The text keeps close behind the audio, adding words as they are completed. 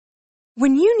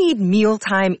When you need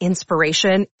mealtime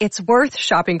inspiration, it's worth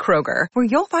shopping Kroger, where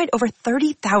you'll find over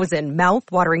 30,000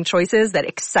 mouth-watering choices that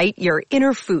excite your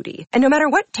inner foodie. And no matter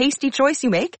what tasty choice you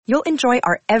make, you'll enjoy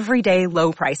our everyday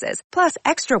low prices, plus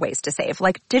extra ways to save,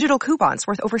 like digital coupons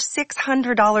worth over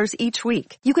 $600 each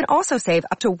week. You can also save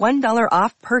up to $1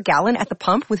 off per gallon at the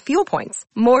pump with fuel points.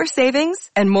 More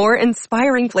savings and more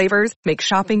inspiring flavors make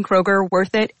shopping Kroger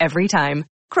worth it every time.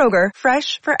 Kroger,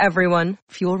 fresh for everyone.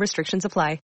 Fuel restrictions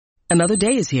apply. Another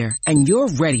day is here, and you're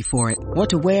ready for it. What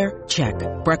to wear? Check.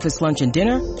 Breakfast, lunch, and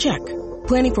dinner? Check.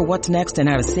 Planning for what's next and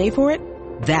how to save for it?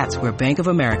 That's where Bank of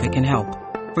America can help.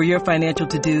 For your financial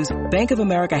to-dos, Bank of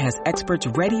America has experts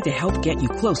ready to help get you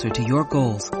closer to your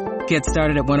goals. Get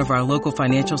started at one of our local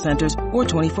financial centers or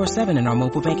 24/7 in our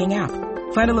mobile banking app.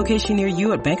 Find a location near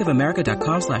you at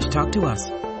bankofamerica.com/talktous.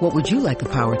 What would you like the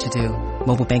power to do?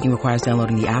 Mobile banking requires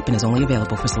downloading the app and is only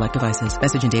available for select devices.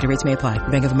 Message and data rates may apply.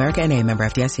 Bank of America N.A., member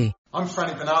FDIC. I'm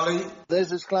Franny Benali.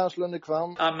 This is Klaus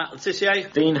Lundekvam. I'm Matt Letitia.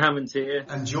 Dean Hammond here.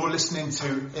 And you're listening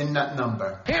to In That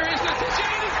Number. Here is Letitia.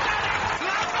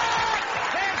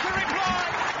 There's the reply.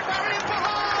 Marion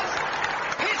Bahars.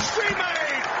 History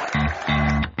made.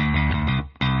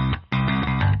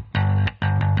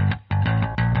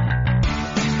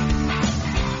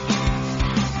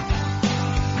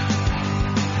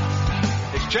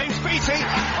 It's James Beattie.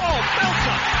 Oh,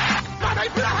 Belter. Mane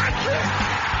for the hat-trick.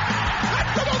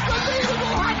 That's an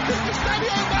unbelievable hat-trick to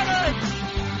Sadio Mane.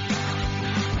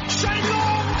 Shane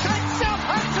Long takes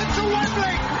Southampton to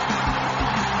Wembley.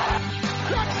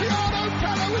 Graziano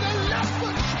Pella with a left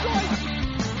foot strike.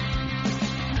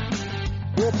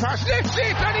 Ball pass lifts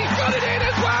it and he's got it in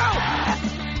as well.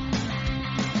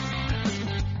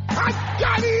 And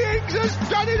Danny Ings has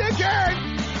done it again.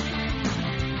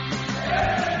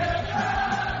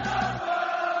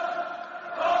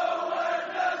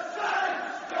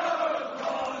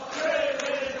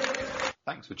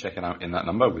 Thanks for checking out In That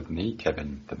Number with me,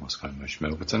 Kevin, the Moscow Mush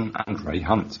Milverton, and Ray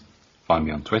Hunt. Find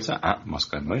me on Twitter at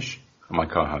Moscow Mush, and my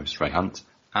co-host Ray Hunt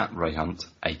at Ray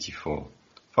Hunt84.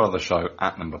 Follow the show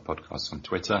at Number Podcast on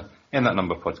Twitter, In That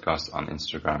Number Podcast on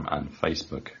Instagram and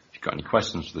Facebook. If you've got any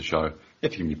questions for the show,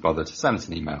 if you can be bothered, send us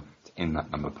an email to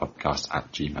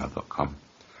inthatnumberpodcast@gmail.com.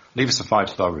 Leave us a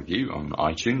 5-star review on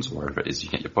iTunes or wherever it is you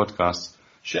get your podcasts.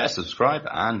 Share, subscribe,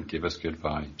 and give us good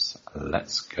vibes.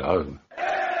 Let's go.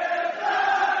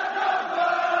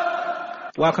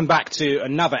 Welcome back to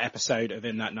another episode of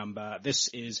In That Number. This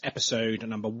is episode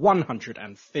number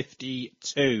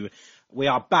 152. We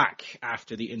are back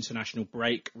after the international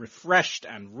break, refreshed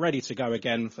and ready to go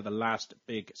again for the last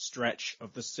big stretch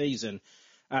of the season.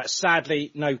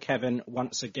 Sadly, no Kevin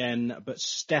once again, but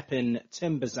step in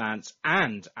Tim Bazant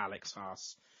and Alex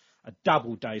Haas. A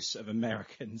double dose of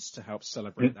Americans to help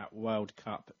celebrate that World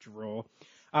Cup draw.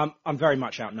 I'm very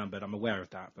much outnumbered, I'm aware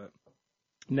of that, but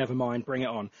never mind, bring it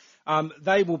on.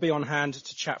 They will be on hand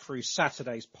to chat through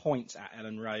Saturday's points at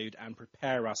Ellen Road and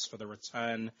prepare us for the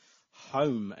return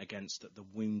home against the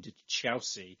wounded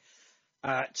Chelsea.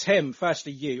 Tim,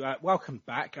 firstly you, welcome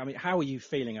back. I mean, how are you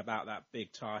feeling about that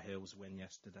big Tar Heels win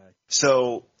yesterday?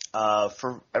 So,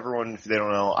 for everyone, if they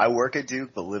don't know, I work at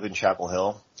Duke but live in Chapel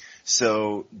Hill.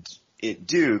 So at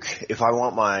Duke, if I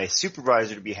want my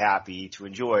supervisor to be happy to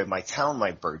enjoy, my town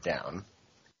might burn down.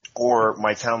 Or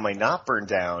my town might not burn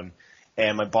down,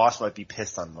 and my boss might be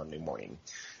pissed on Monday morning.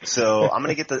 So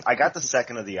I got the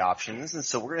second of the options, and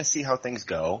so we're gonna see how things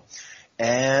go.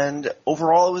 And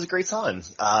overall, it was a great time.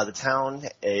 The town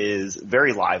is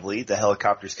very lively. The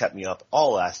helicopters kept me up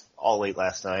all late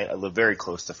last night. I live very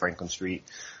close to Franklin Street,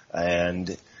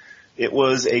 and it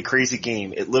was a crazy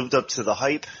game. It lived up to the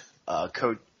hype.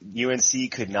 Coach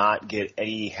UNC could not get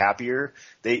any happier.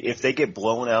 If they get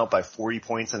blown out by 40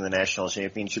 points in the national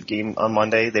championship game on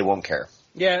Monday, they won't care.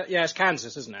 Yeah, it's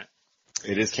Kansas, isn't it?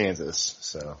 It is Kansas.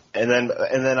 So, and then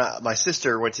my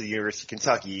sister went to the University of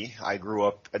Kentucky. I grew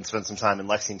up and spent some time in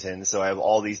Lexington, so I have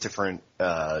all these different,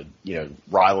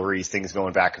 rivalries, things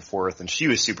going back and forth. And she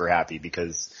was super happy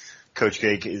because Coach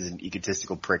Gage is an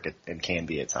egotistical prick and can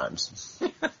be at times.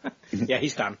 Yeah,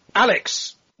 he's done.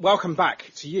 Alex, welcome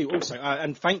back to you also,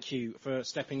 and thank you for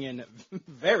stepping in at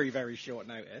very, very short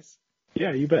notice.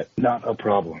 Yeah, you bet. Not a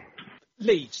problem.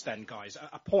 Leeds then, guys.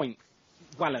 A point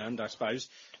well earned, I suppose.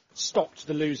 Stopped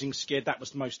the losing skid. That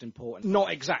was the most important. Not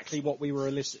exactly what we were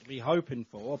realistically hoping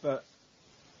for, but,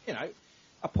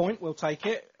 a point, we'll take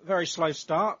it. Very slow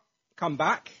start. Come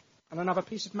back. And another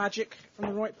piece of magic from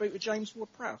the right boot with James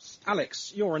Ward-Prowse.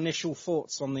 Alex, your initial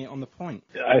thoughts on the point?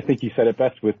 I think you said it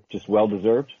best with just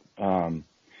well-deserved.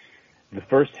 The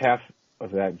first half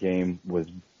of that game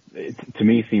to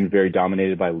me, seemed very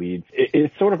dominated by Leeds.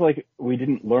 It's sort of like we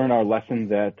didn't learn our lesson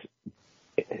that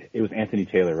it was Anthony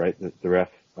Taylor, right? The ref.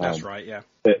 That's right, yeah.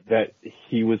 That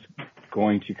he was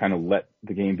going to kind of let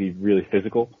the game be really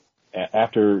physical.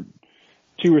 After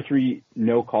 2 or 3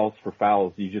 no calls for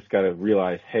fouls, you just got to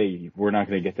realize, hey, we're not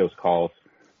going to get those calls.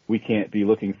 We can't be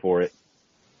looking for it.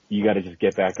 You got to just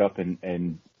get back up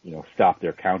and stop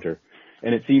their counter.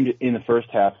 And it seemed in the first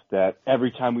half that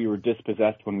every time we were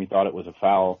dispossessed when we thought it was a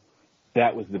foul,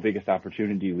 that was the biggest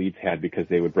opportunity Leeds had, because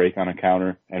they would break on a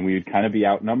counter and we would kind of be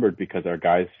outnumbered because our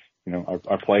guys,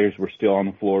 our players were still on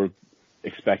the floor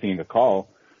expecting a call,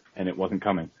 and it wasn't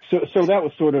coming. So that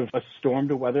was sort of a storm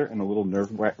to weather and a little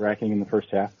nerve-wracking in the first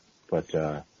half. But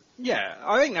yeah,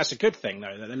 I think that's a good thing,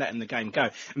 though, that they're letting the game go.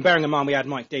 And bearing in mind we had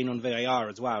Mike Dean on VAR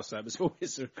as well, so it was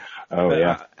always...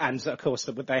 and, of course,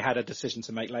 they had a decision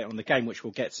to make later on in the game, which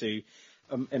we'll get to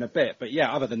in a bit. But,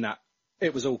 yeah, other than that,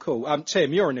 it was all cool.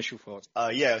 Tim, your initial thoughts?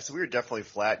 So we were definitely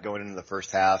flat going into the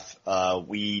first half.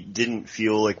 We didn't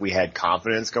feel like we had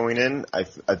confidence going in. I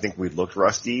think we looked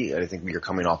rusty. I think we were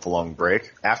coming off a long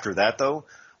break. After that, though,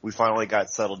 we finally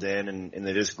got settled in. And in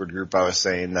the Discord group, I was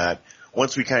saying that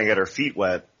once we kind of get our feet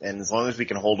wet, and as long as we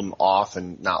can hold them off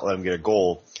and not let them get a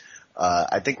goal,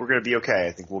 I think we're going to be okay.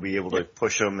 I think we'll be able to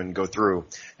push them and go through.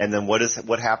 And then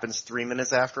what happens 3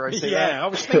 minutes after I say that? Yeah, I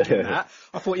was thinking that.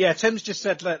 I thought, Tim's just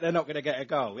said that they're not going to get a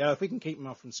goal. If we can keep them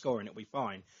off from scoring, it'll be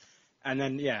fine. And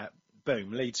then,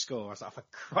 boom, Leeds score. I was like, for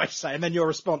Christ's sake. And then your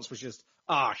response was just,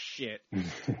 shit.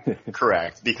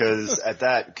 Correct. Because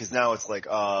now it's like,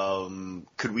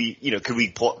 could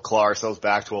we claw ourselves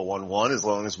back to a 1-1 as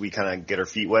long as we kind of get our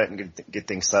feet wet and get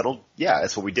things settled? Yeah,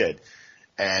 that's what we did.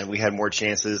 And we had more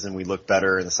chances and we looked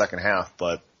better in the second half,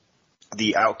 but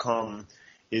the outcome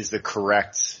is the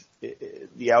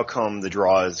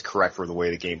draw is correct for the way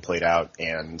the game played out,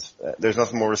 and there's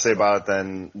nothing more to say about it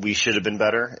than we should have been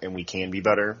better and we can be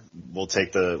better. We'll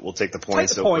take the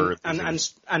points over and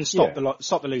stop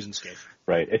the losing skid.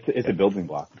 Right. It's a building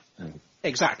block.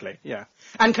 Exactly. Yeah.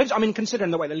 And considering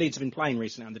the way the Leeds have been playing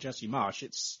recently under Jesse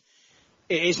Marsch,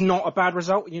 it is not a bad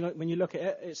result. When you look at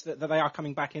it, it's that they are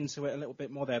coming back into it a little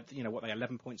bit more. They're, they're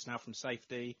 11 points now from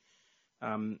safety.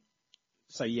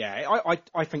 So I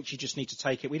think you just need to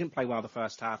take it. We didn't play well the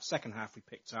first half. Second half we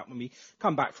picked up. When we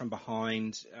come back from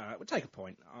behind, we'll take a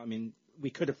point. I mean, we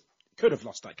could have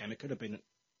lost that game. It could have been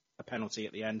a penalty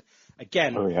at the end.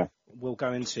 Again, we'll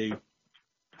go into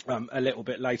a little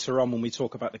bit later on when we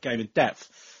talk about the game in depth.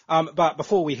 But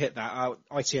before we hit that,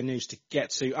 ITN news to get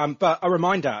to. But a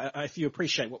reminder, if you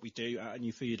appreciate what we do and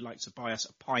you feel you'd like to buy us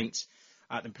a pint,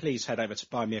 then please head over to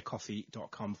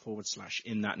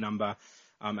buymeacoffee.com/in that number.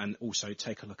 And also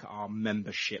take a look at our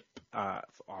membership, our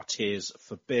tiers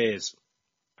for beers.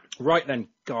 Right then,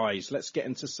 guys, let's get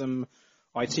into some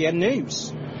ITN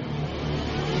news.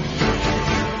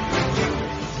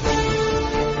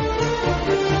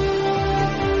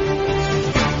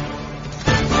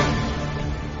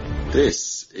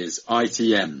 This is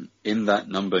ITN in that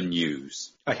number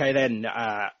news. Okay then,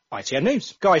 ITN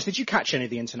news. Guys, did you catch any of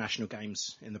the international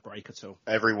games in the break at all?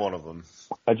 Every one of them.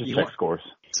 I just checked scores.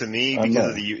 To me, because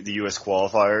of the U.S.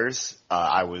 qualifiers,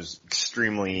 I was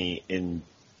extremely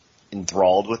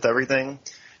enthralled with everything.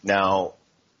 Now,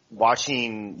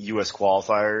 watching U.S.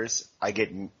 qualifiers, I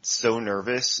get so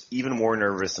nervous, even more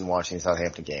nervous than watching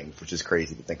Southampton games, which is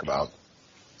crazy to think about.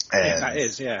 And that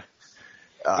is, yeah.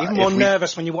 Even more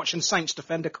nervous when you're watching Saints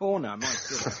defend a corner. My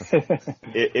goodness.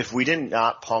 If we did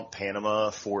not pump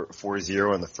Panama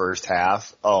 4-0 in the first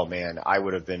half, oh man, I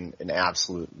would have been an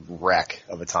absolute wreck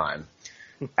of a time.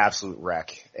 Absolute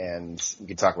wreck. And we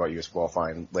can talk about U.S.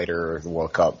 qualifying later, the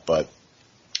World Cup, but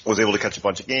was able to catch a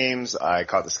bunch of games. I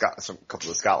caught a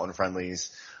couple of Scotland friendlies.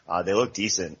 They look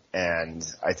decent, and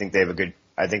I think they have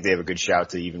a good shout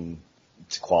to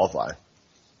qualify.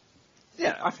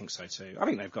 Yeah, I think so too. I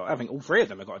think all three of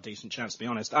them have got a decent chance, to be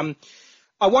honest.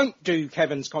 I won't do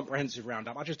Kevin's comprehensive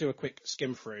roundup. I'll just do a quick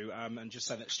skim through and just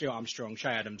say that Stuart Armstrong, Che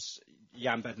Adams,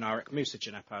 Jan Bednarek, Moussa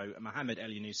Djenepo, Mohamed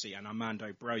Elyounoussi and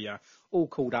Armando Broja all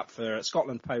called up for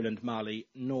Scotland, Poland, Mali,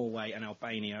 Norway and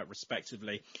Albania,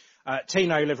 respectively.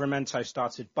 Tino Livramento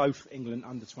started both England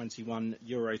under-21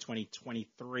 Euro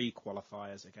 2023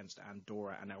 qualifiers against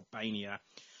Andorra and Albania.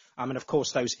 And of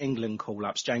course, those England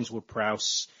call-ups, James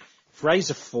Ward-Prowse,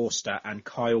 Fraser Forster and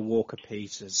Kyle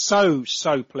Walker-Peters. So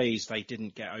pleased they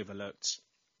didn't get overlooked.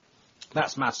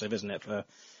 That's massive, isn't it, for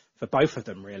both of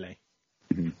them, really?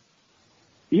 Mm-hmm.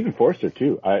 Even Forster,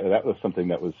 too. That was something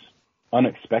that was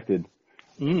unexpected.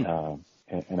 And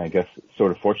I guess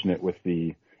sort of fortunate with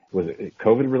was it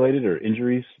COVID-related or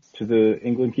injuries to the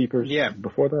England keepers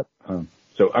before that?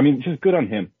 So, I mean, just good on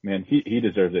him, man. He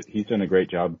deserves it. He's done a great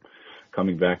job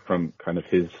coming back from kind of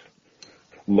his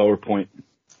lower point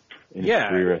in his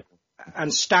career.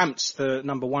 And stamped the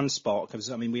number one spot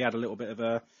because, I mean, we had a little bit of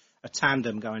a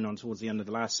tandem going on towards the end of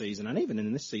the last season. And even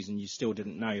in this season, you still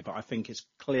didn't know. But I think it's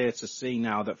clear to see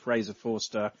now that Fraser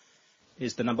Forster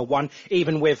is the number one.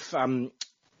 Even with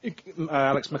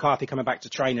Alex McCarthy coming back to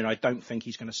training, I don't think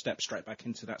he's going to step straight back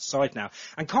into that side now.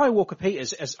 And Kyle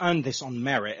Walker-Peters has earned this on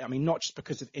merit. I mean, not just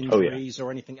because of injuries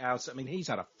or anything else. I mean, he's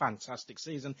had a fantastic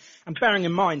season. And bearing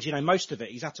in mind, you know, most of it,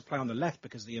 he's had to play on the left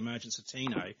because of the emergence of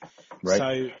Tino. Right.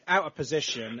 So out of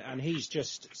position, and he's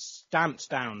just stamped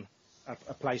down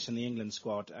a place in the England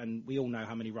squad. And we all know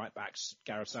how many right backs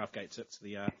Gareth Southgate took to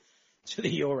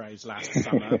the Euros last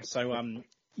summer. So,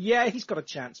 yeah, he's got a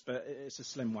chance, but it's a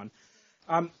slim one.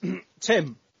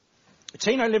 Tim,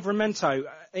 Tino Livramento,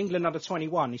 England under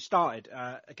 21, he started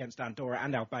against Andorra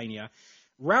and Albania.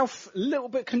 Ralph, a little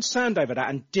bit concerned over that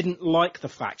and didn't like the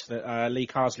fact that Lee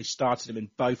Carsley started him in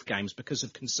both games because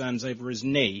of concerns over his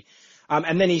knee.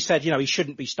 And then he said, you know, he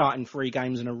shouldn't be starting 3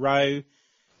 games in a row.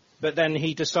 But then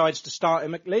he decides to start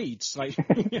him at Leeds. Like,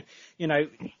 you know,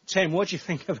 Tim, what do you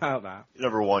think about that?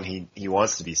 Number one, he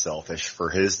wants to be selfish for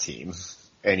his team,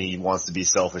 and he wants to be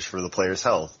selfish for the players'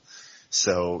 health.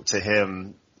 So to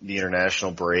him, the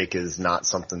international break is not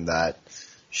something that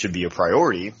should be a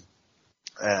priority.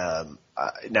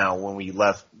 Now, when we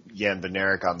left Jan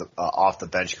Bednarek on off the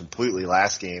bench completely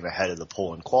last game ahead of the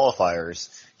Poland qualifiers,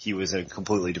 he was in a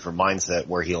completely different mindset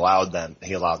where he allowed that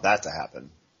to happen.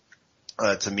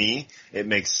 To me, it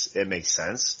makes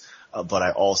sense. But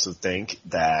I also think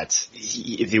that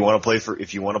if you want to play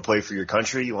for your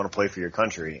country, you want to play for your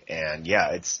country. And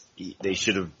yeah, they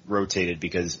should have rotated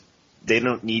because they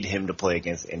don't need him to play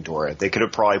against Andorra. They could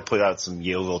have probably put out some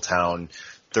Yeovil Town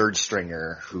third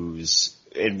stringer who's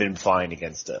been fine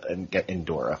against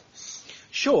Andorra.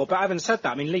 Sure, but having said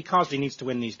that, I mean, Lee Carsley needs to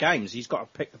win these games. He's got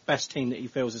to pick the best team that he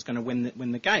feels is going to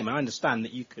win the game. I understand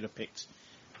that you could have picked,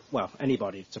 well,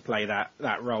 anybody to play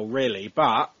that role really,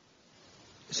 but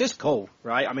it's his call,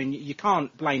 right? I mean, you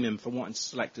can't blame him for wanting to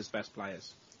select his best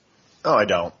players. No, I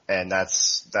don't, and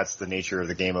that's the nature of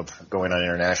the game of going on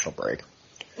international break.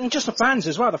 And just the fans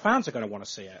as well. The fans are going to want to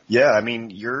see it. Yeah, I mean,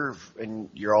 you're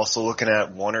also looking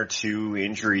at 1 or 2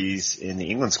 injuries in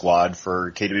the England squad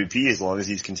for KWP as long as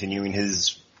he's continuing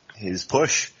his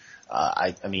push.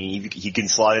 I mean, he can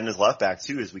slot in his left back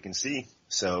too, as we can see.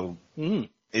 So,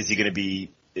 is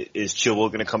Chilwell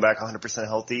going to come back 100%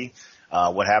 healthy?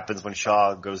 What happens when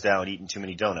Shaw goes down eating too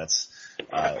many donuts?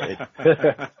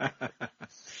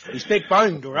 He's big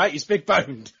boned, all right? He's big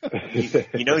boned.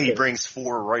 He brings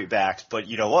 4 right backs, but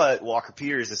you know what?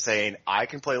 Walker-Peters is saying, I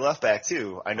can play left back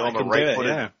too. I know I'm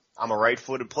a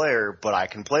right-footed player, but I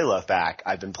can play left back.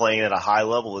 I've been playing at a high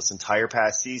level this entire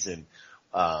past season.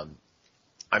 I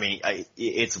mean,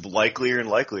 it's likelier and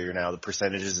likelier now. The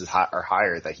percentages are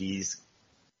higher that he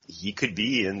could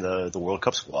be in the World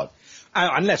Cup squad.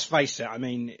 And let's face it, I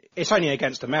mean, it's only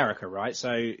against America, right?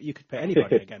 So you could put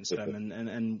anybody against them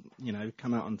and you know,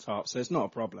 come out on top. So it's not a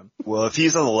problem. Well, if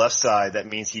he's on the left side, that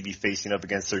means he'd be facing up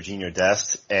against Serginho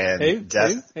Dest. And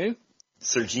Who?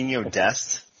 Serginho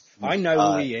Dest. I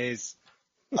know who he is.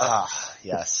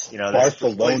 Yes. You know,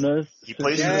 Barcelona. He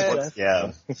plays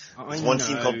for one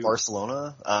team called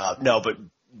Barcelona. No, but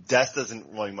Dest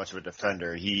isn't really much of a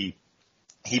defender. He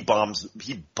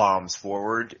bombs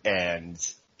forward, and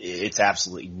it's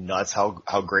absolutely nuts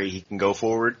how great he can go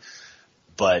forward.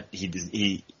 But he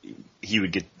get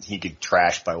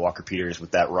trashed by Walker-Peters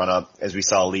with that run up, as we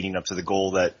saw leading up to the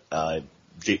goal that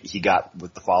he got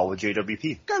with the foul with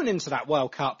JWP. Going into that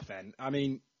World Cup, then, I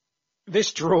mean,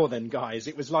 this draw, then, guys,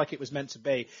 it was like it was meant to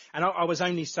be. And I was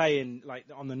only saying, like,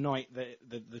 on the night that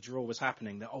the draw was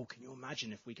happening, that, can you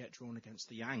imagine if we get drawn against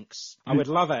the Yanks? I would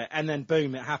love it. And then,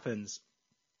 boom, it happens.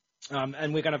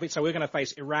 And we're going to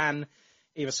face Iran,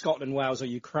 either Scotland, Wales, or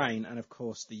Ukraine, and of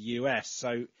course the US.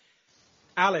 So,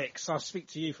 Alex, I'll speak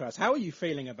to you first. How are you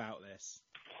feeling about this?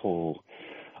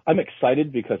 I'm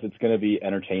excited because it's going to be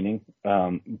entertaining.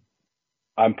 I'm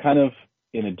kind of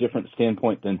in a different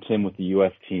standpoint than Tim with the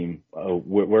US team,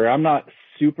 where I'm not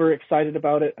super excited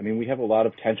about it. I mean, we have a lot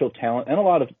of potential talent and a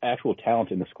lot of actual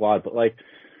talent in the squad, but like,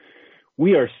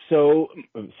 we are so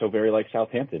very like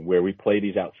Southampton, where we play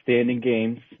these outstanding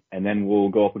games, and then we'll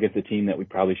go up against a team that we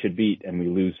probably should beat, and we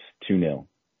lose 2-0.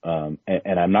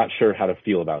 And I'm not sure how to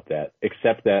feel about that,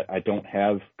 except that I don't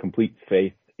have complete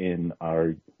faith in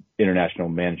our international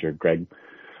manager, Greg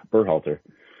Berhalter.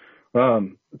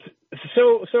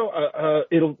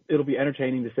 It'll be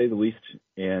entertaining to say the least,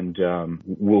 and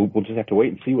we'll just have to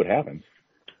wait and see what happens.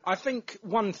 I think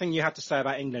one thing you have to say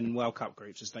about England in World Cup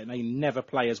groups is that they never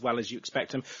play as well as you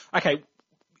expect them. Okay,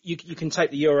 you can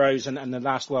take the Euros and the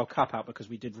last World Cup out because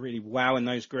we did really well in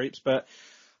those groups. But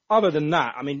other than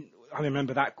that, I mean, I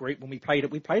remember that group when we played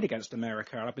against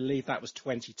America. I believe that was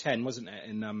 2010, wasn't it?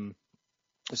 In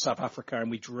South Africa,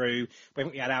 and we drew.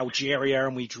 We had Algeria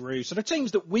and we drew. So the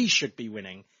teams that we should be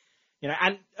winning,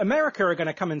 and America are going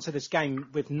to come into this game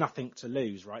with nothing to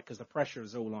lose, right? Because the pressure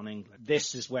is all on England.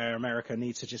 This is where America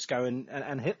needs to just go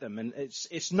and hit them. And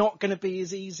it's not going to be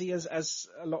as easy as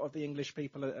a lot of the English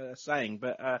people are saying.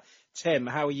 But Tim,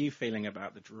 how are you feeling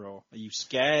about the draw? Are you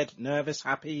scared, nervous,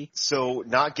 happy? So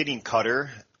not getting Qatar,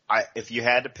 if you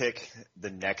had to pick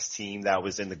the next team that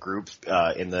was in the group,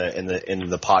 in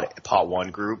the pot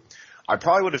one group, I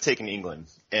probably would have taken England.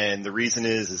 And the reason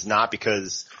is not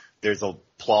because there's a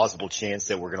plausible chance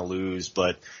that we're going to lose,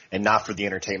 and not for the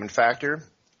entertainment factor.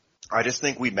 I just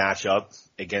think we match up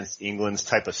against England's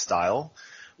type of style,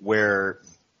 where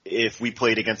if we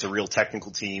played against a real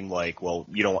technical team,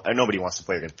 nobody wants to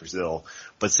play against Brazil,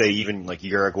 but say even like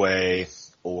Uruguay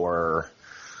or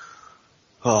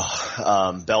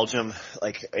Belgium,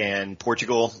 and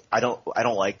Portugal, I don't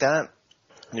like that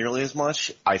nearly as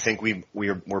much. I think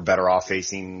we're better off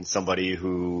facing somebody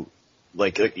who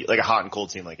like a hot and cold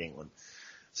team like England.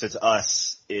 So to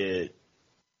us,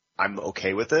 I'm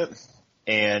okay with it.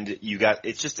 And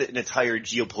it's just an entire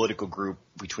geopolitical group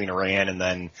between Iran and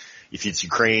then if it's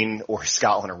Ukraine or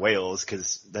Scotland or Wales,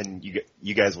 because then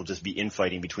you guys will just be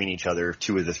infighting between each other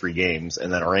 2 of the 3 games,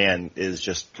 and then Iran is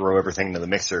just throw everything into the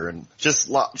mixer, and just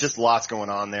lots going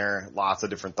on there, lots of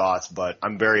different thoughts. But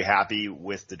I'm very happy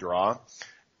with the draw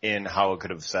in how it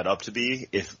could have set up to be.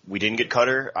 If we didn't get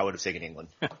Qatar, I would have taken England.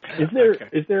 Is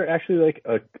there actually like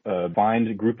a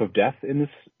bind group of death in this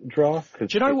draw? Do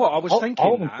you know what I was thinking?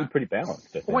 All of them seem pretty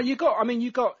balanced. Well, you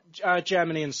got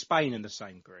Germany and Spain in the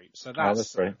same group, so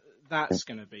that's right. That's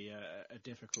going to be a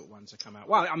difficult one to come out.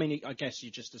 Well, I mean, I guess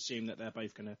you just assume that they're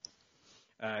both going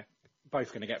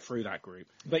to get through that group.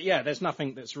 But yeah, there's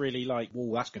nothing that's really like,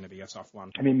 whoa, that's going to be a tough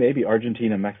one. I mean, maybe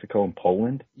Argentina, Mexico, and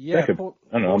Poland. Yeah, I don't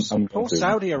know. Poor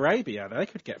Saudi Arabia, they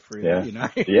could get through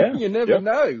that, Yeah. You never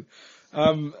know.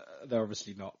 They're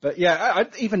obviously not. But yeah,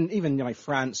 even like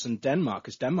France and Denmark,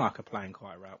 because Denmark are playing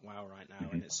quite well right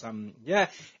now. And it's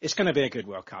going to be a good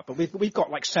World Cup. But we've got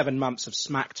like 7 months of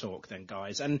smack talk then,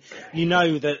 guys. And you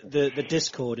know that the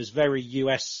Discord is very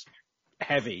US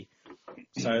heavy.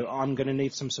 So I'm going to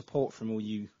need some support from all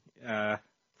you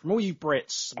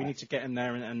Brits. We need to get in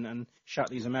there and shut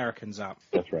these Americans up.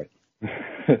 That's right.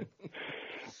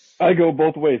 I go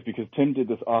both ways because Tim did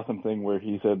this awesome thing where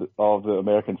he said all of the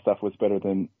American stuff was better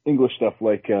than English stuff,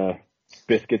 like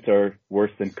biscuits are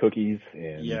worse than cookies.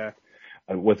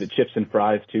 And was it chips and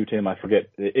fries too, Tim? I forget.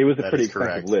 It was a pretty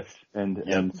expensive list. And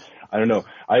I don't know.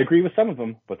 I agree with some of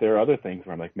them, but there are other things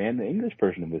where I'm like, man, the English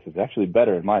version of this is actually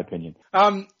better in my opinion.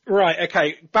 Right.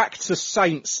 Okay. Back to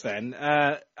Saints then.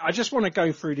 I just want to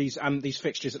go through these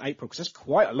fixtures in April because there's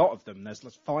quite a lot of them. There's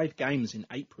 5 games in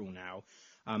April now.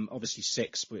 Obviously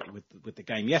 6 with the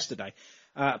game yesterday.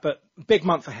 But big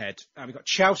month ahead. We've got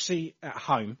Chelsea at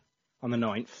home on the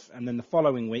 9th. And then the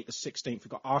following week, the 16th, we've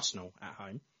got Arsenal at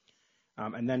home.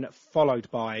 And then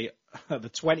followed by the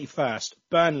 21st,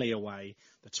 Burnley away,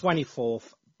 the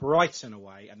 24th, Brighton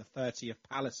away, and the 30th,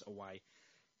 Palace away.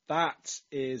 That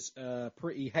is a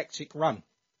pretty hectic run.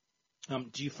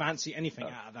 Do you fancy anything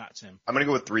out of that, Tim? I'm going to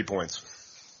go with 3 points.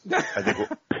 I think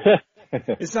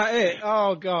Is that it?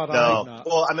 Oh God, no. I hate that.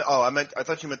 Well, I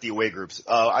thought you meant the away groups.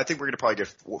 I think we're going to probably get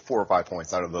 4 or 5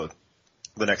 points out of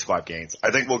the next 5 games.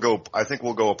 I think we'll go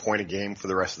a point a game for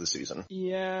the rest of the season.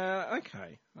 Yeah.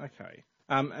 Okay.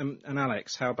 And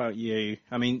Alex, how about you?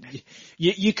 I mean,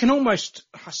 you can almost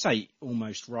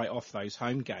write off those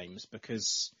home games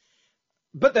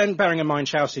but then bearing in mind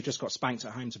Chelsea just got spanked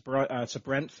at home to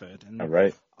Brentford, and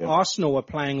right. Arsenal are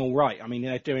playing all right. I mean,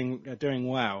 they're doing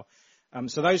well.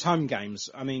 So those home games,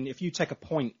 I mean, if you take a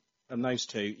point on those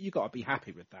 2, you got to be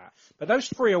happy with that. But those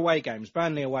 3 away games,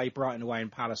 Burnley away, Brighton away,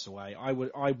 and Palace away, I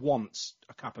want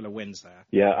a couple of wins there.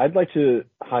 Yeah, I'd like to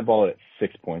highball it at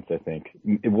 6 points. I think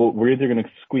we're either going to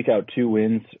squeak out 2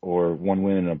 wins or 1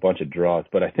 win and a bunch of draws.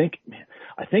 But I think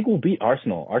we'll beat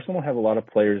Arsenal. Arsenal have a lot of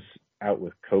players out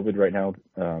with COVID right now.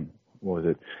 What was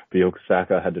it? Bukayo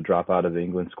Saka had to drop out of the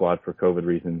England squad for COVID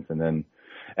reasons, and then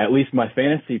at least my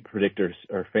fantasy predictors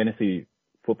or fantasy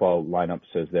football lineup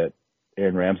says that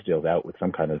Aaron Ramsdale's out with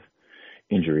some kind of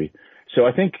injury. So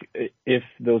I think if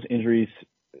those injuries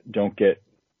don't get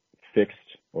fixed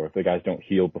or if the guys don't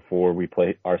heal before we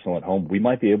play Arsenal at home, we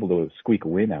might be able to squeak a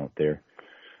win out there.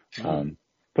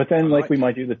 But then we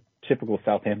might do typical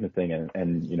Southampton thing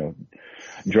and you know,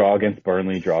 draw against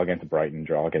Burnley, draw against Brighton,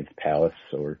 draw against Palace,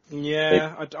 or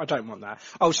I don't want that.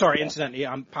 Oh, sorry. Incidentally,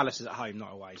 Palace is at home,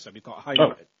 not away. So we've got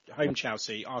home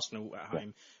Chelsea, Arsenal at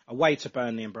home, away to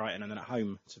Burnley and Brighton, and then at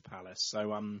home to Palace.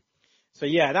 So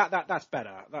yeah, that's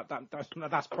better.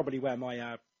 That's probably where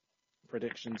my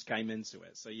predictions came into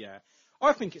it. So yeah.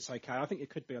 I think it's okay. I think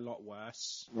it could be a lot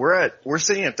worse. We're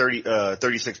sitting at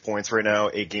 36 points right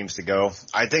now, 8 games to go.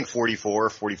 I think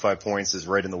 45 points is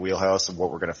right in the wheelhouse of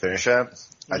what we're going to finish at.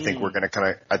 I think we're going to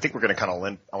kind of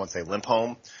limp, I won't say limp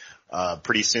home.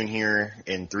 Pretty soon here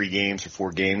in 3 games or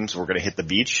 4 games, we're going to hit the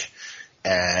beach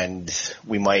and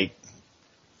we might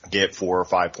get 4 or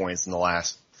 5 points in the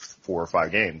last 4 or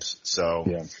 5 games. So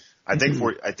yeah. I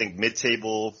think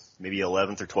mid-table, maybe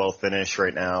 11th or 12th finish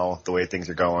right now, the way things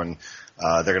are going.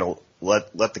 They're going to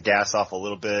let the gas off a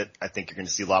little bit. I think you're going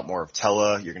to see a lot more of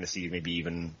Tella. You're going to see maybe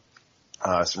even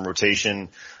some rotation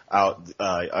out.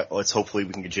 Let's hopefully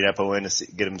we can get Gineppo in to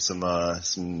get him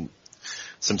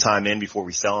some time in before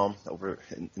we sell him over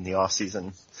in the off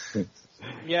season.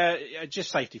 Yeah,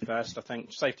 just safety first. I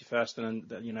think safety first, and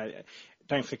then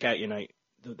don't forget,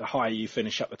 the higher you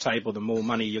finish up the table, the more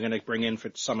money you're going to bring in for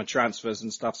summer transfers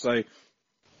and stuff. So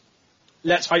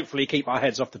let's hopefully keep our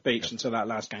heads off the beach until that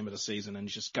last game of the season and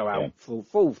just go out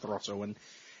full throttle and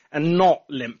not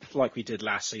limp like we did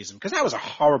last season, because that was a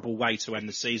horrible way to end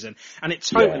the season, and it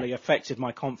totally affected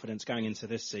my confidence going into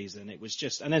this season. It was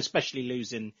just, and then especially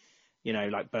losing,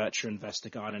 like Bertrand,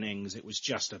 Vestergaard and Ings, it was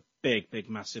just a big,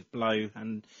 massive blow,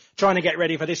 and trying to get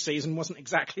ready for this season wasn't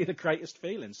exactly the greatest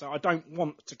feeling. So I don't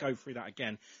want to go through that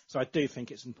again. So I do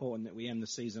think it's important that we end the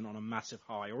season on a massive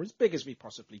high, or as big as we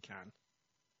possibly can.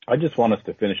 I just want us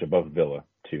to finish above Villa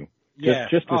too.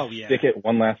 Just to stick it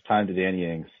one last time to Danny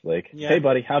Ings. Like, hey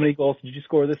buddy, how many goals did you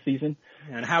score this season?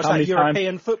 And how's that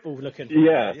European football looking?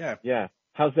 Yeah.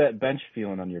 How's that bench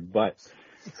feeling on your butt?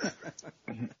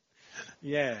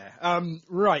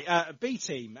 Right. B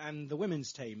team and the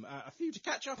women's team. A few to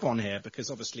catch up on here, because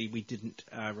obviously we didn't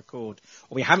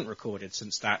we haven't recorded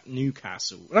since that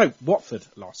Watford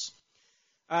loss.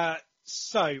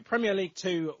 So Premier League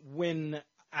 2 win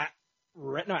at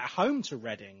home to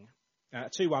Reading.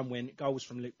 2-1 win, goals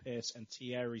from Luke Pearce and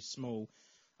Thierry Small.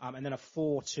 And then a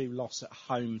 4-2 loss at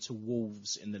home to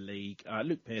Wolves in the league.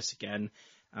 Luke Pearce again.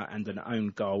 And an own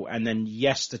goal. And then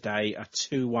yesterday, a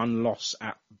 2-1 loss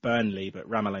at Burnley, but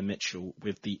Ramalho Mitchell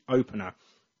with the opener.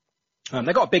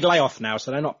 They've got a big layoff now,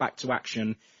 so they're not back to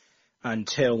action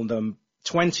until the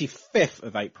 25th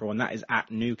of April, and that is at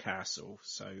Newcastle.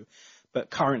 But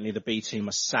currently the B team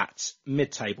are sat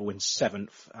mid-table in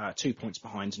 7th, 2 points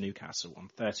behind Newcastle on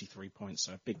 33 points,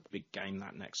 so a big game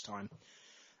that next time.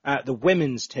 The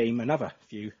women's team, another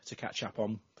few to catch up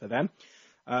on for them.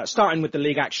 Starting with the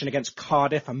league action against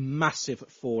Cardiff, a massive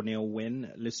 4-0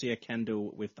 win. Lucia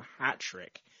Kendall with the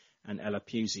hat-trick and Ella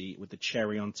Pusey with the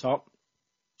cherry on top.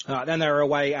 Then they're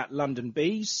away at London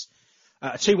Bees.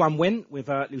 A 2-1 win with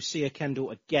Lucia Kendall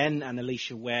again and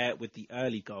Alicia Ware with the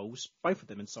early goals, both of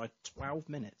them inside 12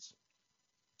 minutes.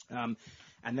 And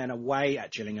then away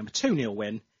at Gillingham, a 2-0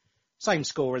 win. Same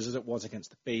scorers as it was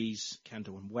against the Bees,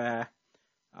 Kendall and Ware.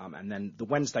 And then the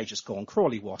Wednesday just gone,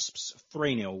 Crawley Wasps,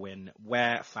 3-0 win,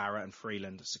 Ware, Farah and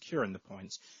Freeland securing the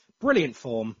points. Brilliant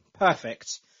form,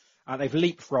 perfect. They've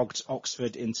leapfrogged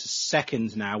Oxford into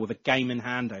second now with a game in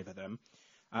hand over them.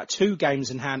 2 games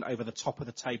in hand over the top of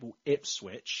the table,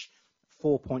 Ipswich,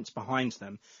 4 points behind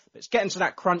them. But it's getting to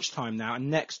that crunch time now,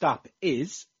 and next up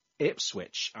is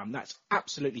Ipswich. That's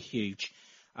absolutely huge.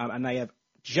 And they have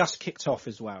just kicked off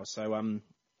as well. So,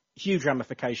 huge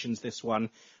ramifications, this one.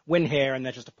 Win here, and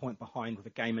they're just a point behind with a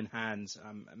game in hand.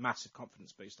 A massive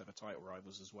confidence boost over title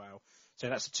rivals as well. So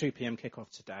that's a 2 p.m.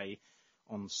 kickoff today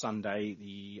on Sunday,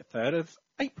 the 3rd of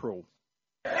April.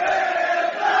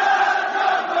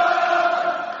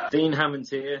 Dean Hammond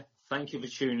here. Thank you for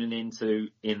tuning in to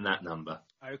In That Number.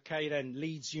 Okay then,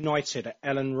 Leeds United at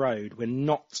Ellen Road. We're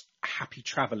not happy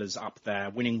travellers up there,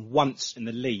 winning once in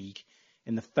the league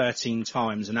in the 13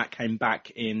 times, and that came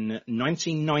back in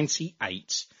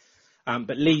 1998.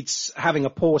 But Leeds having a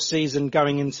poor season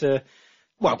going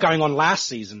on last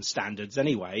season's standards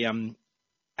anyway.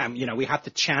 We had the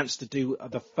chance to do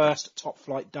the first top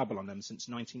flight double on them since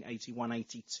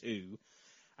 1981-82.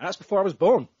 And that's before I was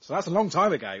born. So that's a long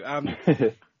time ago.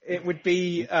 It would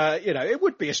be, it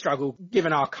would be a struggle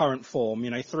given our current form.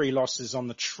 3 losses on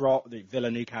the trot, the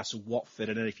Villa, Newcastle, Watford.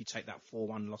 And then if you take that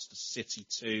 4-1 loss to City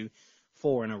 2,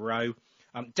 4 in a row.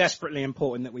 Desperately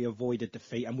important that we avoided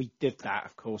defeat. And we did that,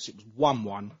 of course. It was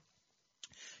 1-1.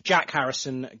 Jack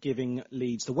Harrison giving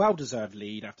Leeds the well-deserved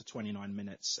lead after 29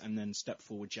 minutes. And then step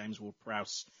forward James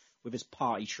Ward-Prowse with his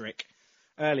party trick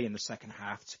early in the second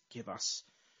half to give us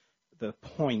the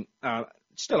point.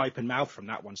 Still open mouth from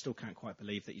that one. Still can't quite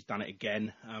believe that he's done it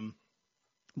again.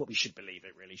 But we should believe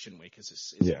it, really, shouldn't we?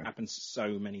 Because it happens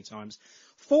so many times.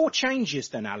 4 changes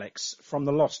then, Alex, from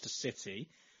the loss to City.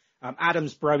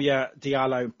 Adams, Broja,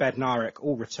 Diallo, Bednarek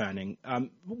all returning.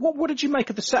 What did you make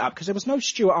of the setup? Because there was no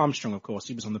Stuart Armstrong, of course.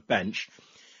 He was on the bench.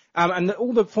 And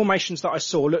all the formations that I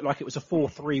saw looked like it was a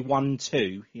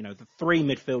 4-3-1-2. You know, the 3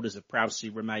 midfielders of Prowse,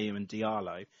 Romeu and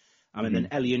Diallo. And then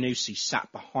Elyounoussi sat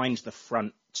behind the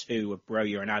front 2 of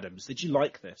Broja and Adams. Did you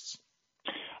like this?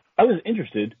 I was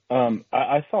interested.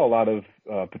 I saw a lot of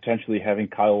potentially having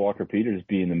Kyle Walker-Peters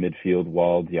be in the midfield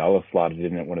while Diallo slotted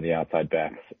in at one of the outside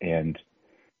backs. And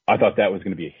I thought that was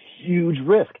going to be a huge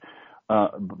risk.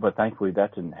 But thankfully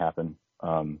that didn't happen.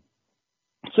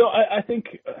 So I think,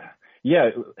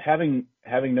 having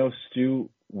no Stu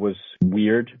was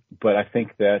weird, but I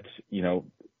think that, you know,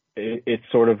 it's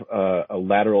sort of a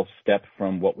lateral step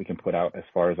from what we can put out as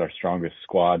far as our strongest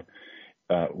squad,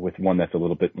 with one that's a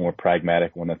little bit more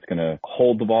pragmatic, one that's going to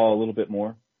hold the ball a little bit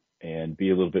more and be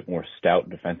a little bit more stout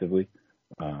defensively.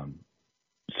 I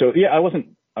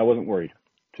wasn't worried.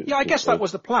 I guess that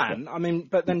was the plan. I mean,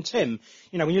 but then Tim,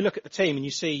 you know, when you look at the team and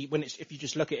you see if you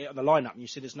just look at it on the lineup and you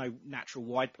see there's no natural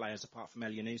wide players apart from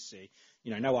Elyounoussi,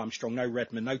 you know, no Armstrong, no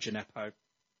Redmond, no Djenepo,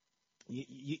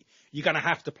 you're going to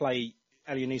have to play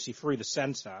Elyounoussi through the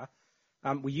centre.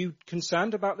 Were you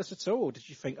concerned about this at all, or did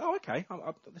you think, okay,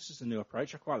 this is a new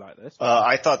approach, I quite like this?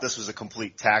 I thought this was a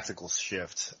complete tactical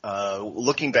shift.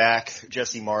 Looking back,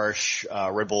 Jesse Marsch,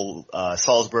 Red Bull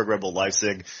Salzburg, Red Bull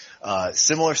Leipzig,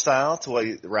 similar style to what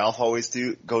Ralph always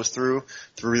goes through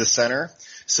the center.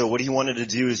 So what he wanted to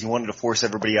do is he wanted to force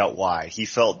everybody out wide. He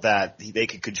felt that they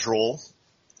could control.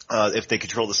 If they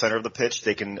control the center of the pitch,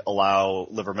 they can allow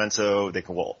Livramento, they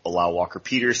can allow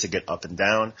Walker-Peters to get up and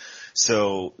down.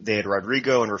 So they had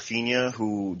Rodrigo and Rafinha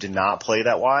who did not play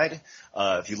that wide.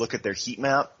 If you look at their heat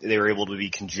map, they were able to be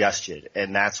congested.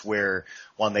 And that's where,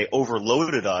 when they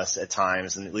overloaded us at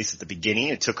times, and at least at the beginning,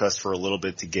 it took us for a little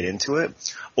bit to get into it.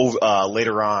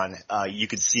 Later on, you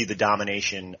could see the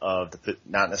domination of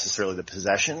not necessarily the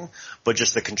possession, but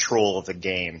just the control of the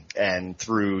game. And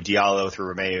through Diallo,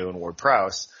 through Romeu and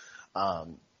Ward-Prowse,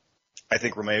 I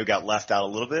think Romeu got left out a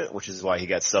little bit, which is why he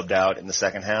got subbed out in the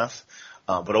second half.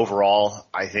 But overall,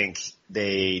 I think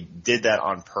they did that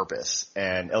on purpose.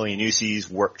 And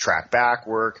Elyounoussi track back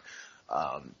work,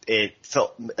 it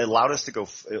allowed us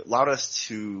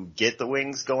to get the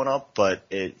wings going up, but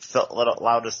it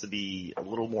allowed us to be a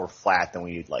little more flat than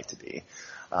we'd like to be.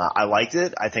 I liked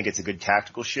it. I think it's a good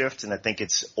tactical shift, and I think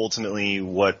it's ultimately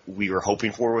what we were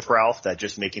hoping for with Ralph, that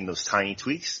just making those tiny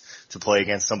tweaks to play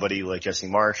against somebody like Jesse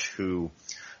Marsch, who,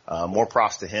 more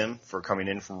props to him for coming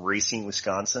in from Racine,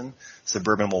 Wisconsin,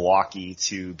 suburban Milwaukee,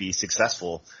 to be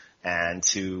successful and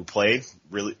to play,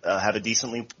 really have a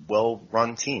decently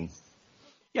well-run team.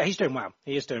 Yeah, he's doing well.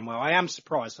 He is doing well. I am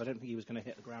surprised. I don't think he was going to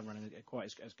hit the ground running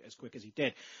quite as quick as he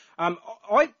did. I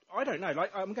don't know.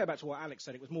 Like, I'm going back to what Alex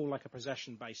said. It was more like a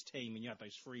possession-based team, and you had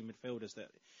those 3 midfielders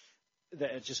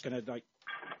that are just going to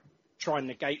try and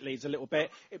negate leads a little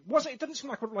bit. It didn't seem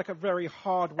like a very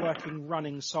hard-working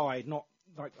running side, not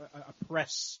like a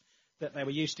press that they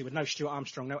were used to, with no Stuart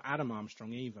Armstrong, no Adam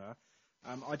Armstrong either.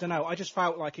 I don't know. I just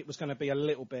felt like it was going to be a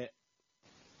little bit.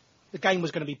 The game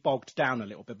was going to be bogged down a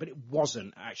little bit, but it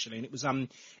wasn't actually, and it was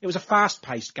a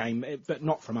fast-paced game, but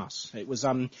not from us. It was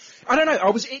I don't know.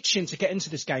 I was itching to get into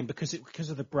this game because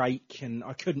of the break, and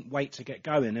I couldn't wait to get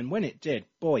going. And when it did,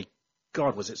 boy,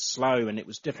 God, was it slow, and it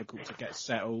was difficult to get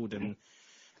settled, and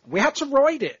we had to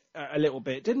ride it a little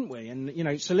bit, didn't we? And you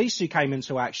know, Salisu came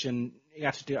into action. He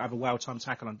had to have a well-timed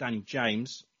tackle on Daniel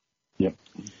James. Yep.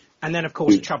 And then, of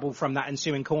course, trouble from that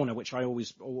ensuing corner, which I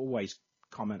always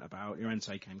comment about.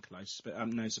 Llorente came close, but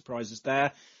no surprises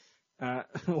there.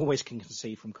 Always can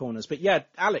concede from corners. But yeah,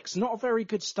 Alex, not a very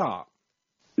good start.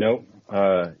 No.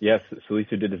 Yes,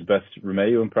 Salisu did his best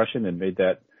Romeu impression and made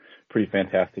that pretty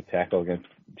fantastic tackle against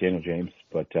Daniel James.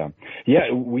 But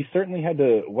we certainly had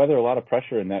to weather a lot of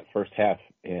pressure in that first half.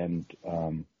 And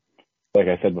like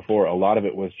I said before, a lot of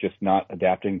it was just not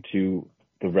adapting to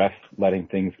the refs letting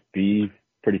things be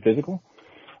pretty physical.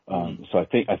 So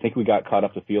I think we got caught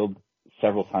up the field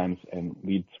several times, and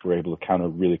Leeds were able to counter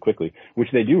really quickly,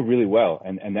 which they do really well.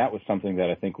 And that was something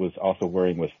that I think was also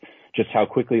worrying, was just how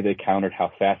quickly they countered, how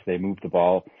fast they moved the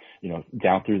ball, you know,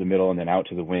 down through the middle and then out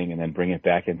to the wing and then bring it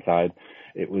back inside.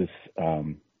 It was,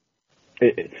 for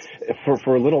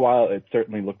a little while, it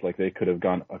certainly looked like they could have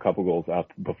gone a couple goals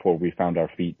up before we found our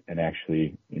feet and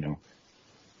actually, you know,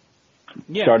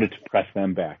 started to press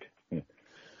them back.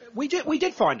 we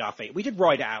did find our feet. We did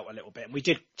ride it out a little bit, and we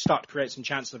did start to create some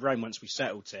chances of our own once we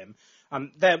settled him.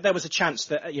 There was a chance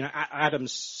that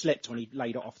Adams slipped when he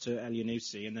laid it off to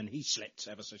Elyounoussi, and then he slipped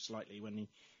ever so slightly when he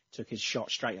took his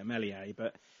shot straight at Meslier.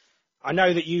 But I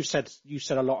know that you said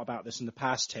a lot about this in the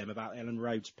past, Tim, about Ellen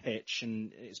Road's pitch,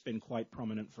 and it's been quite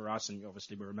prominent for us. And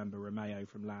obviously we remember Romeo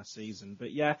from last season.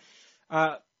 But yeah,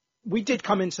 we did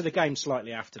come into the game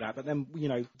slightly after that. But then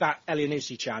that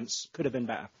Elyounoussi chance could have been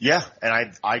better. Yeah,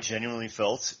 and I genuinely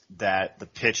felt that the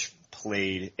pitch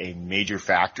played a major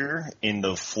factor in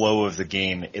the flow of the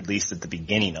game, at least at the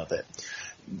beginning of it.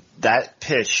 That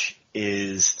pitch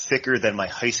is thicker than my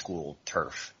high school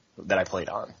turf that I played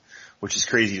on, which is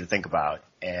crazy to think about.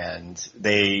 And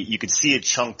you could see it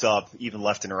chunked up even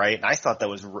left and right. And I thought that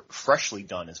was freshly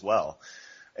done as well.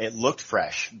 It looked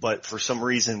fresh, but for some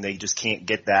reason they just can't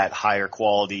get that higher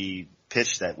quality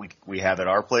pitch that we have at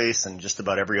our place, and just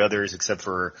about every others except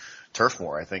for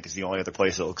Turfmoor, I think, is the only other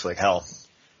place that looks like hell.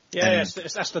 Yeah,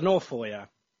 that's the North for you.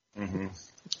 Mm-hmm.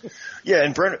 Yeah,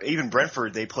 and even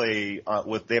Brentford, they play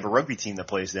they have a rugby team that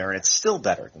plays there, and it's still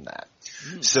better than that.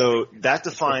 So that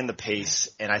defined the pace,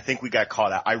 and I think we got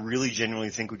caught out. I really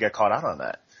genuinely think we got caught out on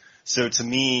that. So to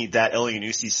me, that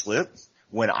Elyounoussi slip,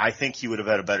 when I think he would have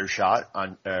had a better shot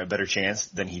on a better chance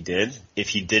than he did if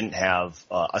he didn't have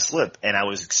a slip, and I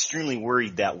was extremely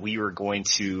worried that we were going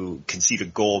to concede a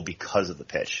goal because of the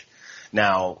pitch.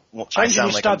 Now, changing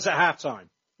your studs at halftime.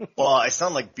 Well, I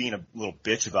sound like being a little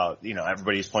bitch about,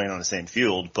 everybody's playing on the same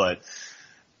field, but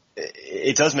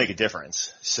it does make a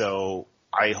difference. So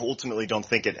I ultimately don't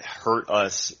think it hurt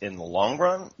us in the long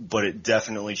run, but it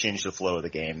definitely changed the flow of the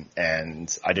game,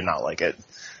 and I did not like it.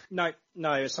 No,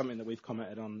 it's something that we've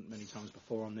commented on many times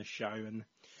before on this show. And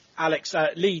Alex,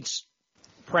 Leeds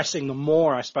pressing them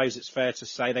more, I suppose it's fair to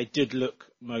say. They did look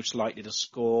most likely to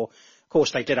score. Of course,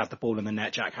 they did have the ball in the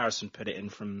net. Jack Harrison put it in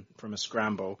from a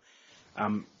scramble.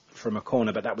 From a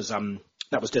corner, but that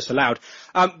was disallowed.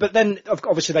 But then,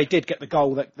 obviously, they did get the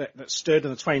goal that stood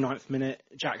in the 29th minute.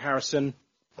 Jack Harrison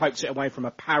poked it away from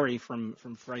a parry from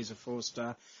Fraser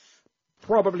Forster.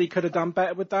 Probably could have done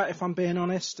better with that, if I'm being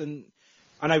honest. And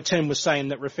I know Tim was saying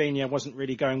that Rafinha wasn't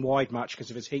really going wide much because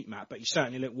of his heat map, but he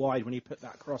certainly looked wide when he put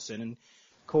that cross in and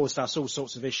caused us all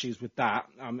sorts of issues with that.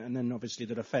 And then, obviously,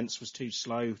 the defence was too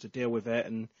slow to deal with it,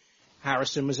 and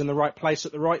Harrison was in the right place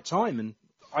at the right time, and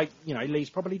Leeds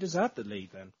probably deserved the lead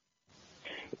then.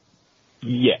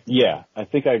 Yeah, I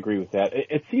think I agree with that.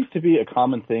 It seems to be a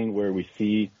common thing where we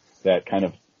see that kind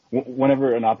of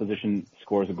whenever an opposition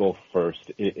scores a goal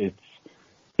first,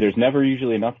 there's never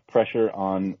usually enough pressure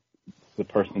on the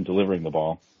person delivering the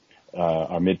ball.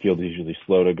 Our midfield is usually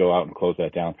slow to go out and close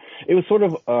that down. It was sort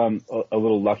of a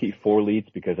little lucky for Leeds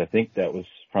because I think that was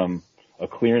from a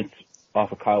clearance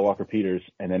off of Kyle Walker-Peters,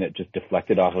 and then it just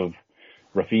deflected off of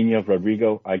Rafinha,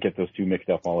 Rodrigo. I get those two mixed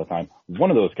up all the time.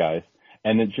 One of those guys,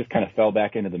 and it just kind of fell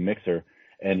back into the mixer.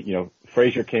 And,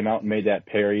 Fraser came out and made that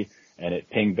parry, and it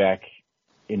pinged back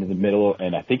into the middle,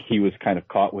 and I think he was kind of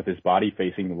caught with his body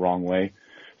facing the wrong way.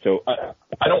 So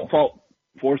I don't fault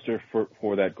Forster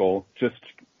for that goal. Just,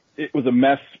 it was a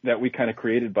mess that we kind of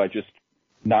created by just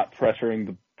not pressuring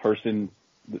the person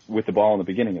with the ball in the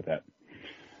beginning of that.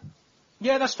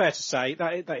 Yeah, that's fair to say.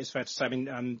 That is fair to say. I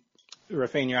mean,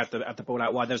 Rafinha had the ball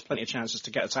out wide. There was plenty of chances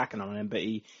to get attacking on him, but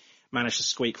he managed to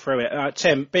squeak through it.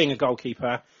 Tim, being a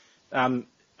goalkeeper, are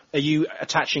you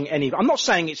attaching any... I'm not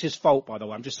saying it's his fault, by the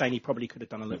way. I'm just saying he probably could have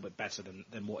done a little bit better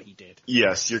than what he did.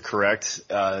 Yes, you're correct.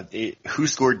 Who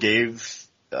scored gave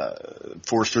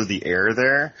Forster the error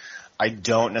there. I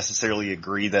don't necessarily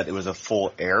agree that it was a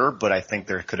full error, but I think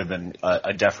there could have been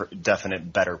a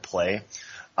definite better play.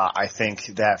 I think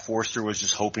that Forster was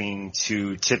just hoping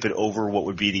to tip it over what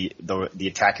would be the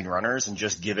attacking runners and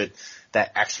just give it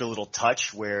that extra little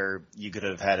touch where you could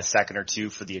have had a second or two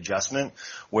for the adjustment,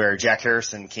 where Jack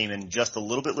Harrison came in just a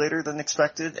little bit later than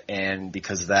expected, and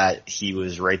because of that, he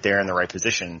was right there in the right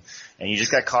position, and you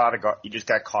just got caught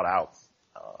out.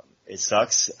 It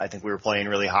sucks. I think we were playing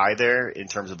really high there in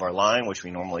terms of our line, which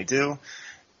we normally do,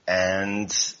 and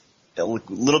a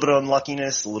little bit of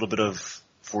unluckiness, a little bit of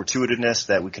fortuitousness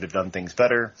that we could have done things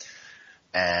better,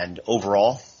 and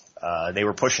overall they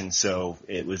were pushing, so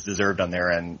it was deserved on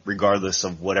their end regardless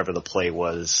of whatever the play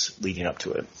was leading up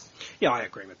to it. Yeah, I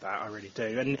agree with that. I really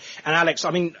do. And Alex,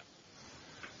 I mean,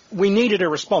 we needed a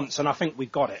response, and I think we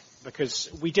got it because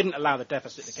we didn't allow the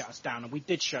deficit to get us down, and we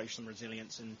did show some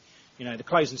resilience in the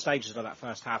closing stages of that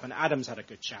first half. And Adams had a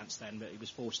good chance then, but he was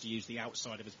forced to use the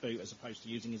outside of his boot as opposed to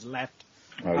using his left.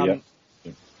 Yeah.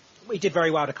 We did very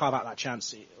well to carve out that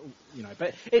chance,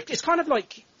 but it's kind of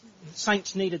like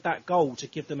Saints needed that goal to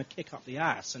give them a kick up the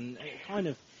arse, and it kind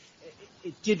of,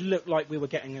 it did look like we were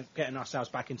getting ourselves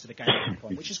back into the game at that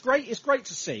point, which is great. It's great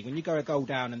to see when you go a goal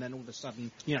down and then all of a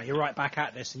sudden, you're right back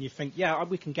at this and you think, yeah,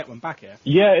 we can get one back here.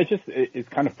 Yeah, it's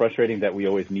kind of frustrating that we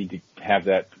always need to have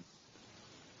that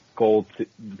goal.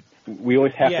 We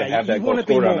always have to have that goal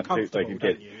scored on us.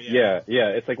 Yeah.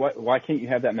 It's like, why can't you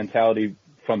have that mentality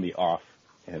from the off?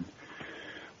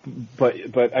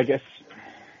 But I guess,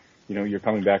 you're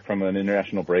coming back from an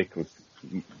international break with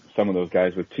some of those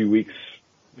guys with 2 weeks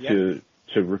to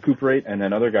recuperate, and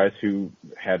then other guys who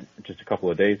had just a couple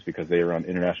of days because they were on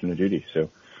international duty. So,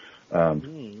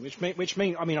 which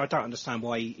mean, I mean, I don't understand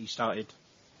why he started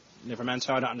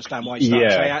Livramento. I don't understand why he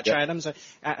started Che Adams.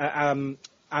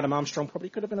 Adam Armstrong probably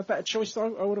could have been a better choice, I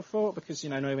would have thought, because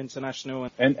no international.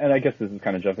 And I guess this is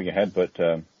kind of jumping ahead, but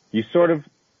you sort of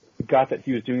got that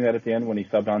he was doing that at the end when he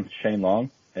subbed on Shane Long,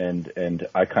 and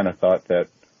I kind of thought that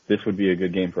this would be a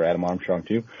good game for Adam Armstrong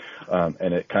too.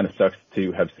 And it kind of sucks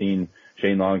to have seen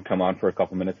Shane Long come on for a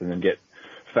couple minutes and then get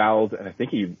fouled. And I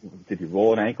think did he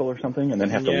roll an ankle or something and then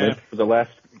have to limp for the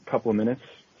last couple of minutes.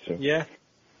 So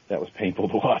that was painful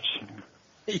to watch.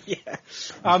 Yeah.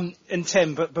 And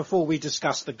Tim, but before we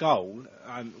discuss the goal,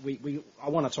 I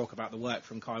want to talk about the work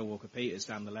from Kyle Walker-Peters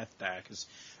down the left there, because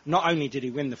not only did he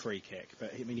win the free kick,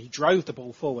 but he drove the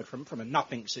ball forward from a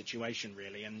nothing situation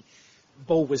really, and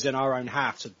ball was in our own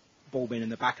half to ball being in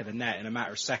the back of the net in a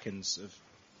matter of seconds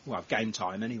of game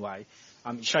time anyway.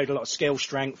 He showed a lot of skill,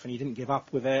 strength, and he didn't give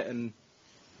up with it. And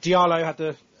Diallo had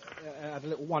a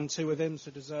little 1-2 with him,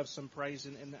 so deserves some praise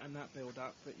in that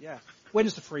build-up. But yeah,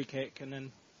 wins the free kick, and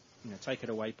then take it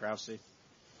away, Prowsey.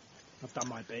 I've done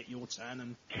my bit, your turn,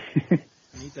 and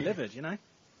he delivered.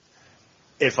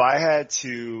 If I had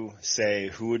to say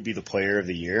who would be the player of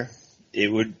the year, it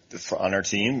would, on our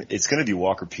team, it's going to be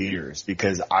Walker-Peters,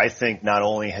 because I think not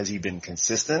only has he been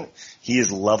consistent, he has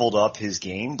leveled up his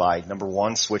game by, number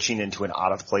one, switching into an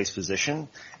out-of-place position,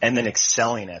 and then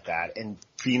excelling at that, and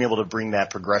being able to bring that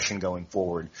progression going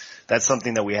forward. That's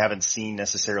something that we haven't seen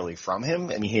necessarily from him.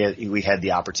 I mean, we had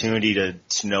the opportunity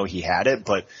to know he had it,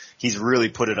 but he's really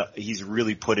put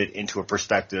it into a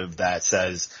perspective that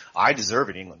says, I deserve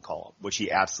an England call-up, which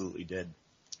he absolutely did.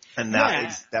 And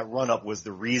that run-up was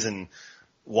the reason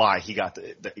why he got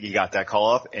that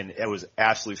call-up, and it was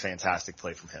absolutely fantastic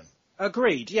play from him.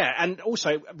 Agreed, yeah. And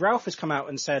also, Ralph has come out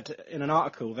and said in an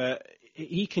article that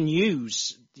he can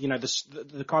use,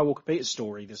 the Kyle Walker-Peters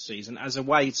story this season as a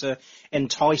way to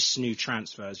entice new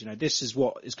transfers. This is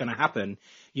what is going to happen.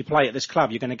 You play at this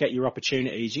club, you're going to get your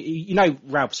opportunities.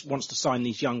 Ralph wants to sign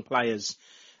these young players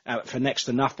for next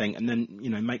to nothing, and then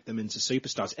make them into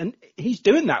superstars, and he's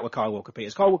doing that with Kyle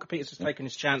Walker-Peters. Kyle Walker-Peters has taken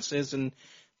his chances, and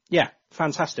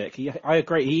fantastic. I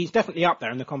agree. He's definitely up there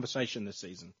in the conversation this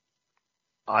season.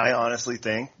 I honestly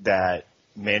think that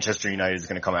Manchester United is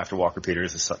going to come after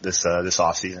Walker-Peters this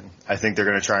offseason. I think they're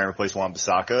going to try and replace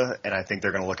Wan-Bissaka, and I think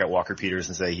they're going to look at Walker-Peters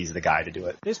and say he's the guy to do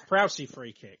it. This Prowsey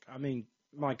free kick, I mean,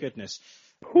 my goodness.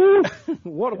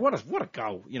 what a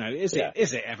goal. Is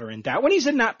it ever in doubt? When he's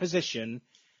in that position,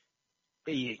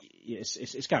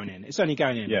 it's going in. It's only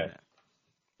going in. Yeah.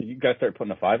 You got to start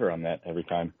putting a $5 on that every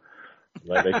time.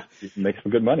 It makes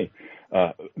some good money.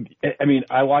 I mean,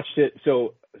 I watched it.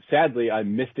 So sadly, I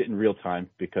missed it in real time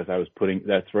because I was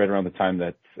that's right around the time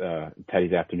that's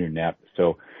Teddy's afternoon nap.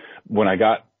 So when I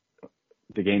got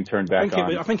the game turned back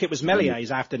on. I think it was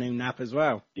Melier's afternoon nap as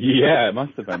well. Yeah, it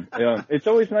must have been. It's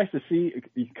always nice to see,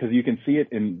 because you can see it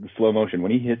in slow motion.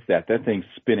 When he hits that thing's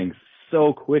spinning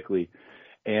so quickly.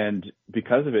 And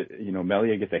because of it,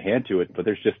 Melier gets a hand to it, but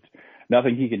there's just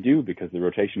nothing he can do because the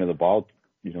rotation of the ball,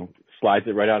 slides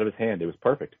it right out of his hand. It was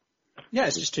perfect. Yeah,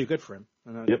 it's just too good for him.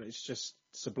 Yep. It's just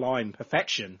sublime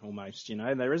perfection almost,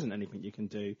 there isn't anything you can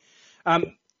do.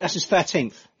 That's his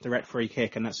 13th direct free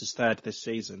kick, and that's his third this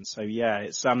season. So yeah,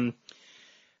 it's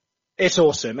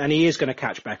awesome. And he is going to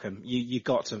catch Beckham. You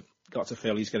got to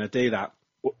feel he's going to do that.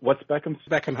 What's Beckham's?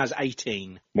 Beckham has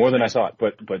 18. More than I thought,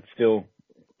 but still,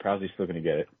 Prowsey's still going to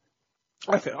get it.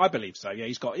 I believe so. Yeah,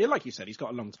 he's got, like you said, he's got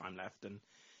a long time left, and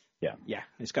yeah,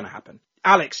 it's going to happen.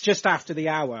 Alex, just after the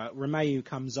hour, Romeu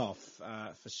comes off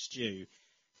for Stu,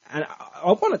 and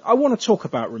I want to talk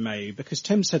about Romeu because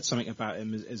Tim said something about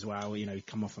him as well. He'd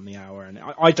come off on the hour, and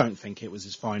I don't think it was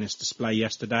his finest display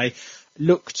yesterday.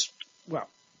 Looked, well,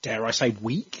 dare I say,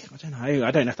 weak? I don't know.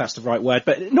 I don't know if that's the right word,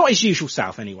 but not his usual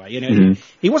self anyway.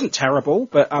 He wasn't terrible,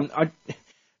 but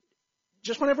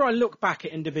just whenever I look back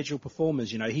at individual performers,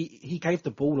 he gave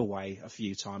the ball away a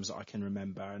few times that I can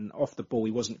remember. And off the ball,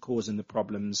 he wasn't causing the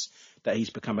problems that he's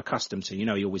become accustomed to.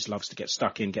 He always loves to get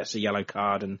stuck in, gets a yellow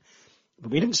card. But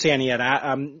we didn't see any of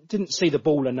that. Didn't see the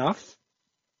ball enough.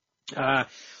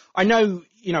 I know,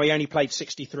 he only played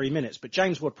 63 minutes, but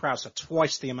James Ward-Prowse had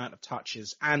twice the amount of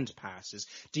touches and passes.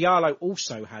 Diallo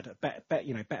also had a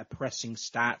better pressing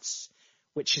stats,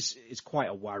 which is quite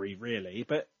a worry, really.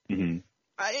 But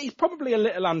it's probably a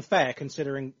little unfair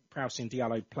considering Prowse and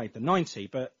Diallo played the 90.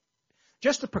 But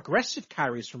just the progressive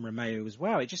carries from Romeu as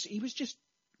well. He was just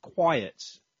quiet,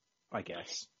 I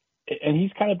guess. And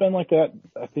he's kind of been like that,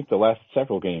 I think, the last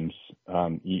several games.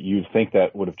 You'd think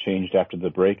that would have changed after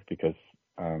the break because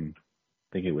I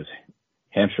think it was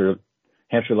Hampshire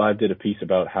Live did a piece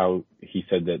about how he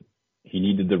said that he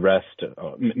needed the rest.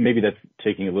 Maybe that's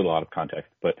taking a little out of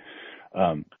context, but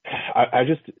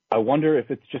I wonder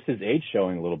if it's just his age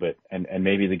showing a little bit, and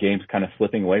maybe the game's kind of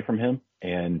slipping away from him.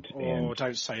 And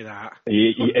don't say that.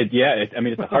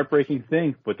 It's a heartbreaking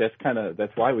thing, but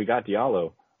that's why we got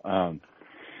Diallo.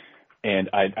 And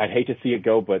I'd hate to see it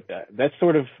go, but that's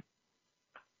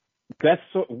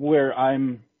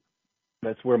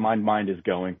where my mind is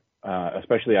going.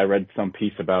 Especially I read some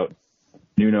piece about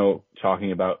Nuno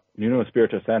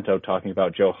Espirito Santo talking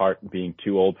about Joe Hart being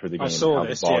too old for the game. I saw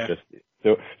this, yeah.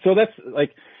 So that's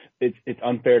like, it's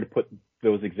unfair to put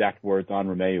those exact words on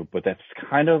Romeu, but that's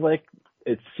kind of like,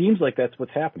 it seems like that's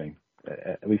what's happening,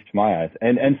 at least to my eyes.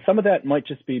 And some of that might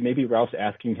just be maybe Rouse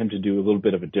asking him to do a little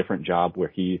bit of a different job where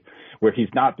he's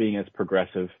not being as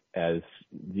progressive as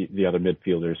the other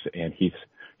midfielders, and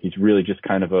he's really just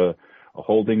kind of a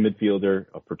holding midfielder,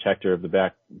 a protector of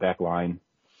the back line,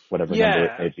 whatever number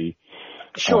it may be.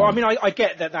 Sure. I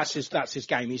get that that's his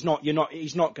game. He's not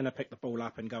going to pick the ball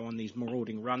up and go on these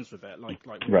marauding runs with it like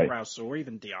right. Rouse or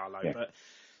even Diallo. Yeah. But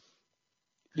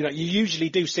you usually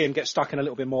do see him get stuck in a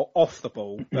little bit more off the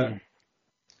ball. But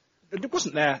it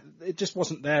wasn't there. It just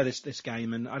wasn't there this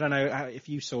game. And I don't know if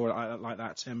you saw it like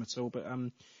that, Tim, at all. But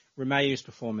Romeu's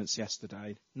performance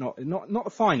yesterday, not the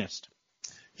finest.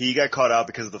 He got caught out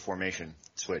because of the formation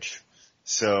switch.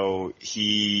 So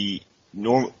I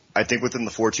think within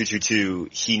the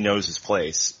 4-2-2-2, he knows his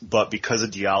place. But because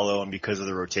of Diallo and because of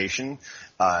the rotation,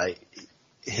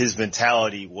 his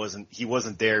mentality he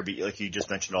wasn't there, like you just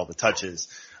mentioned, all the touches.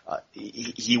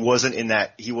 He wasn't in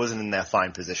that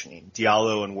fine positioning.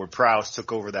 Diallo and Ward-Prowse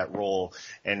took over that role,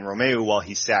 and Romeu, while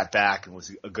he sat back and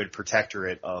was a good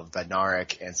protectorate of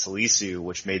Bednarek and Salisu,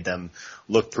 which made them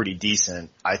look pretty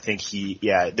decent. I think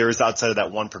there was, outside of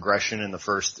that one progression in the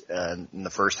first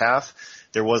half,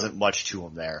 there wasn't much to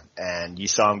him there, and you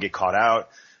saw him get caught out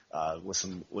with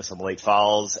some late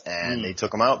fouls, and they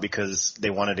took him out because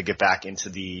they wanted to get back into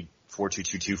the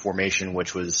 4-2-2-2 formation,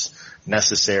 which was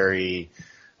necessary.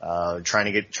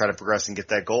 Trying to progress and get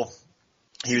that goal.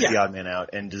 He was the odd man out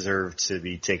and deserved to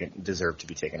be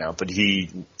taken out, but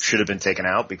he should have been taken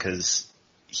out because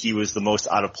he was the most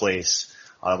out of place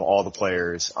out of all the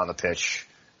players on the pitch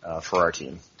for our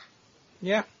team.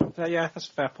 Yeah, that's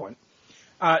a fair point.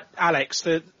 Alex,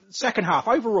 the second half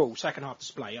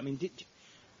display.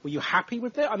 Were you happy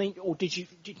with it? Or did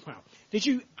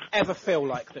you ever feel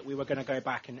like that we were going to go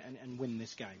back and win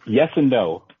this game? Yes and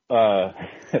no.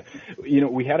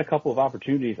 We had a couple of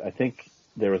opportunities. I think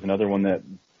there was another one that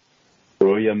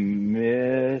Broya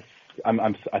missed.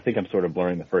 I think I'm sort of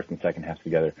blurring the first and second halves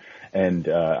together. And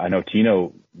I know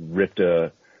Tino ripped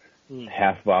a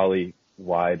half volley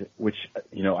wide, which,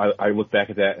 I look back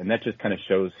at that, and that just kind of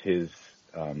shows his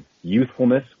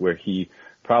youthfulness, where he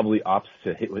probably opts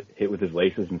to hit with his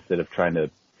laces instead of trying to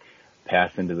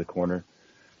pass into the corner.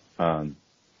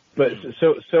 But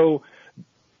so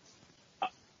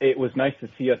it was nice to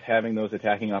see us having those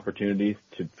attacking opportunities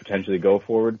to potentially go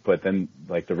forward. But then,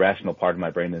 like, the rational part of my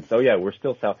brain is, we're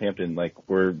still Southampton. Like,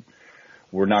 we're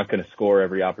not going to score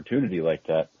every opportunity like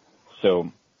that.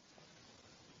 So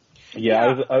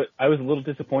I was a little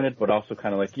disappointed, but also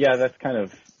kind of like, that's kind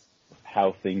of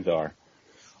how things are.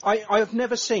 I've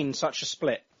never seen such a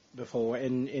split before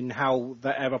in how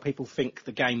whatever people think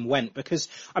the game went, because,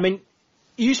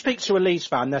 you speak to a Leeds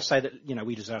fan, they'll say that,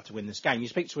 we deserve to win this game. You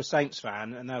speak to a Saints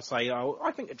fan, and they'll say,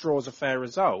 I think a draw is a fair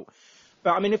result.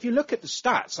 But, if you look at the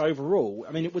stats overall,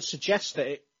 it would suggest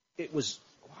that it was,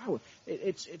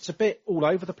 it's a bit all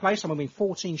over the place.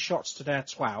 14 shots to their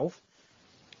 12,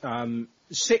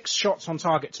 6 shots on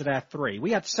target to their 3. We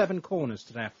had 7 corners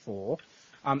to their 4.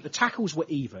 The tackles were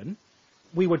even.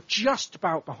 We were just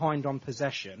about behind on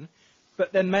possession,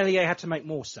 but then Meslier had to make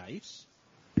more saves.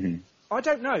 Mm-hmm. I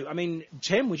don't know.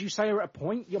 Tim, would you say at a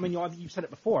point? You've said it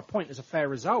before. A point is a fair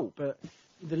result, but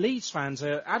the Leeds fans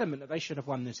are adamant that they should have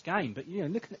won this game. But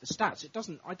looking at the stats, it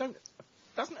doesn't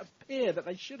appear that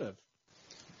they should have.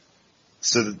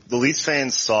 So the Leeds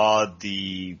fans saw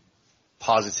the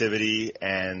positivity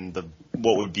and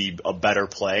what would be a better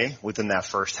play within that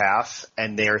first half,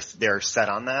 and they're set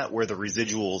on that, where the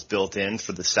residuals built in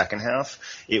for the second half,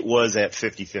 it was at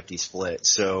 50-50 split.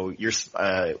 So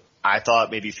I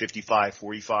thought maybe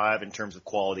 55-45 in terms of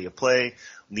quality of play.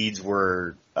 Leeds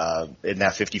were in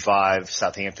that 55,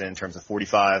 Southampton in terms of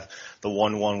 45. The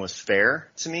 1-1 was fair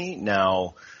to me.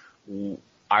 Now,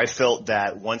 I felt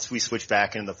that once we switched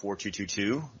back into the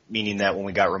 4-2-2-2, meaning that when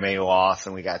we got Romeo off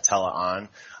and we got Tella on,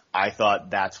 I thought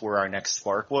that's where our next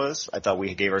spark was. I thought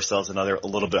we gave ourselves a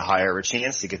little bit higher of a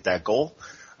chance to get that goal.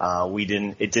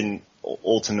 It didn't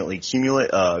ultimately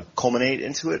culminate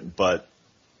into it, but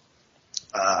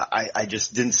I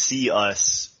just didn't see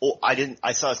us.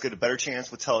 I saw us get a better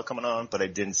chance with Tella coming on, but I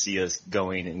didn't see us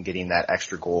going and getting that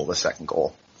extra goal, the second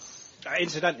goal.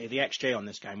 Incidentally, the XG on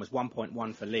this game was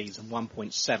 1.1 for Leeds and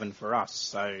 1.7 for us.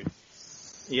 So,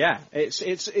 yeah,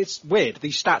 it's weird.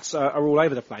 These stats are all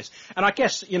over the place. And I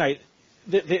guess,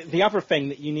 the other thing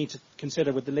that you need to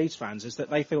consider with the Leeds fans is that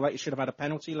they feel like you should have had a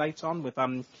penalty late on with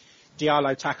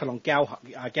Diallo tackle on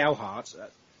Gelhardt.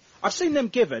 I've seen them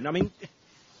given. I mean,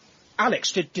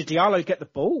 Alex, did Diallo get the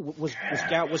ball? Was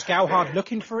Gelhardt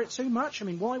looking for it too much? I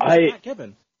mean, why was that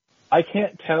given? I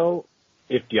can't tell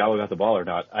if Diallo got the ball or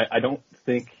not. I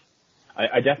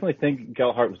definitely think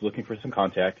Gelhardt was looking for some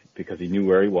contact because he knew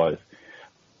where he was.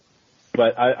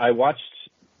 But I watched,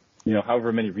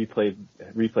 however many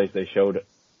replays they showed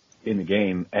in the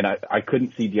game, and I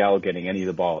couldn't see Diallo getting any of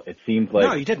the ball. It seemed like...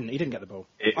 No, he didn't. He didn't get the ball.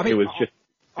 It was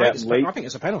just late. I think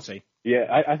it's a penalty.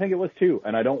 Yeah, I think it was too.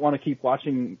 And I don't want to keep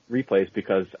watching replays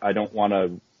because I don't want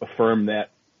to affirm that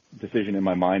decision in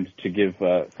my mind to give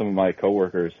some of my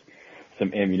coworkers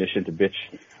some ammunition to bitch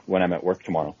when I'm at work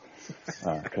tomorrow.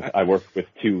 Because I work with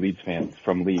two Leeds fans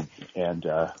from Leeds, and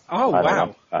wow!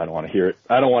 I don't want to hear it.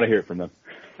 I don't want to hear it from them.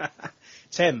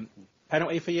 Tim,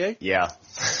 penalty for you? Yeah.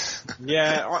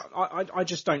 Yeah, I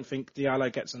just don't think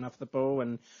Diallo gets enough of the ball,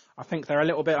 and I think they're a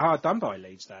little bit hard done by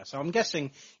Leeds there. So I'm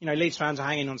guessing, Leeds fans are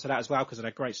hanging on to that as well because of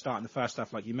their great start in the first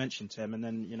half, like you mentioned, Tim, and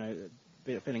then,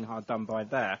 feeling hard done by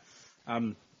there.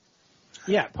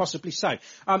 Yeah, possibly so.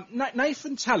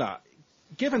 Nathan Tella,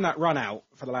 given that run out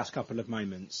for the last couple of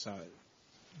moments,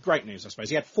 great news, I suppose.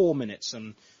 He had 4 minutes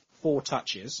and 4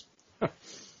 touches.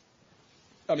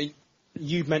 I mean,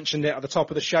 you mentioned it at the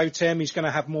top of the show, Tim. He's going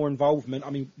to have more involvement. I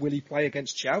mean, will he play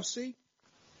against Chelsea?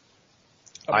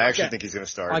 I actually think he's going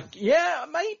to start. Yeah,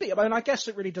 maybe. I mean, I guess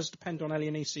it really does depend on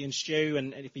Elyounoussi and Stu,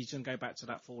 and if he's going to go back to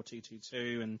that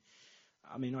 4-2-2-2. And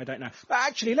I mean, I don't know. But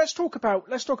actually, let's talk about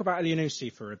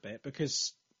Elyounoussi for a bit,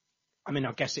 because I mean,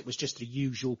 I guess it was just the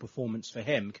usual performance for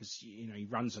him because, he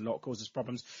runs a lot, causes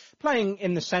problems. Playing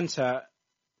in the centre,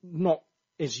 not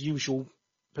his usual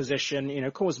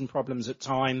position, causing problems at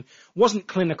time. Wasn't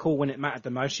clinical when it mattered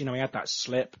the most. He had that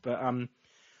slip, but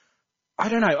I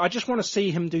don't know. I just want to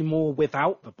see him do more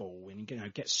without the ball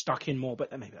and, get stuck in more,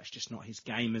 but maybe that's just not his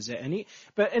game, is it?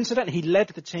 But incidentally, he led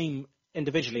the team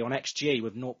individually on XG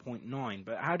with 0.9,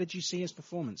 but how did you see his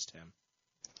performance, Tim?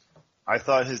 I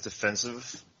thought his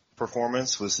defensive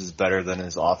performance was better than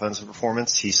his offensive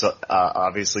performance. He saw,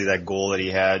 obviously that goal that he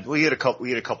had. Well, he had a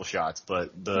couple shots,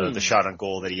 but the shot on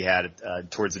goal that he had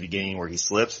towards the beginning where he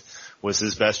slipped was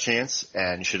his best chance,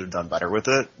 and should have done better with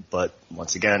it. But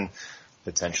once again,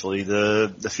 potentially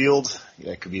the field,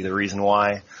 that could be the reason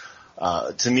why.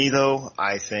 To me, though,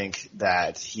 I think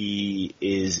that he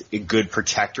is a good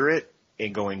protectorate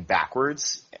in going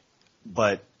backwards,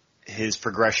 but his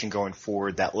progression going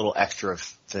forward, that little extra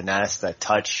finesse, that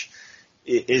touch,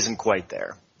 isn't quite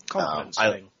there. Confidence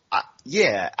thing.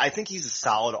 I think he's a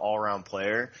solid all-around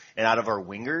player, and out of our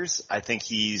wingers, I think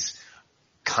he's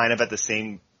kind of at the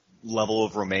same level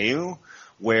of Romeu,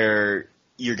 where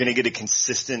you're going to get a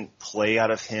consistent play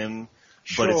out of him,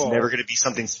 but it's never going to be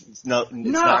something. It's not going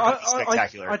to be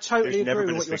spectacular. I totally agree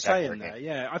with what you're saying there.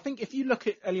 Yeah, I think if you look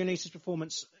at Elyounoussi's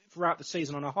performance throughout the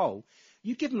season on a whole,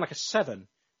 you'd give him like a 7.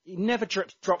 He never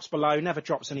drops below, never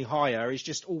drops any higher. He's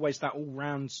just always that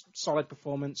all-round solid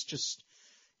performance. Just,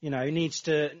 needs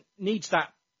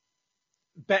that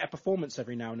better performance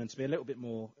every now and then to be a little bit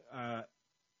more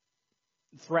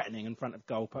threatening in front of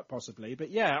goal, possibly.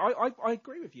 But yeah, I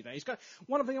agree with you there. He's got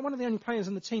one of the only players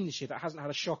in the team this year that hasn't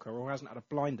had a shocker or hasn't had a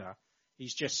blinder.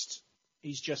 He's just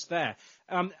there.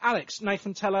 Alex,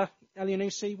 Nathan Tella,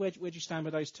 Elyounoussi, where'd you stand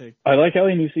with those two? I like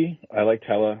Elyounoussi. I like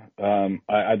Tella.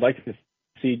 I'd like to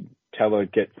see Tella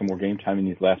get some more game time in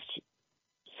these last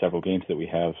several games that we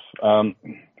have.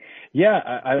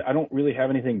 I don't really have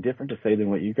anything different to say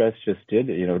than what you guys just did.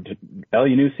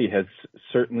 Elyounoussi has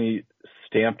certainly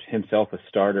stamped himself a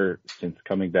starter since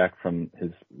coming back from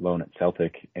his loan at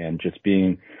Celtic and just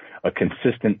being a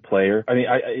consistent player. I mean,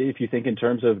 if you think in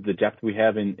terms of the depth we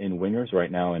have in wingers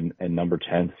right now and number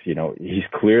 10s, he's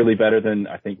clearly better than,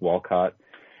 I think, Walcott.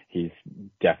 He's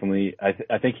definitely,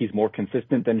 I think he's more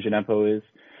consistent than Djenepo is.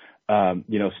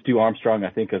 Stu Armstrong, I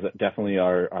think, is definitely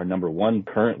our number one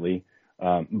currently.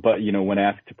 But, when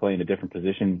asked to play in a different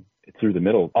position through the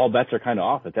middle, all bets are kind of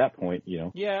off at that point,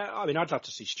 Yeah, I mean, I'd love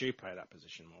to see Stu play that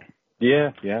position more.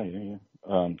 Yeah.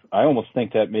 I almost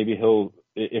think that maybe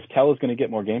if Tell is going to get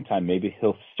more game time, maybe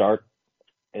he'll start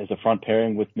as a front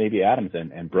pairing with maybe Adams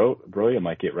and Broja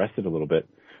might get rested a little bit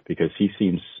because he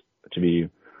seems to be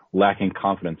lacking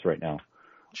confidence right now.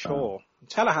 Sure.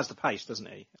 Teller has the pace, doesn't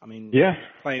he? I mean,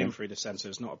 playing him through the centre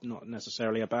is not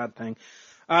necessarily a bad thing.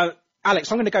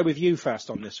 Alex, I'm going to go with you first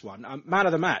on this one. Man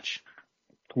of the match.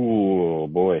 Ooh,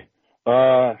 boy.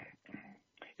 Prowsey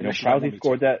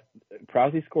scored that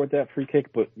free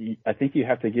kick, but I think you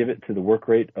have to give it to the work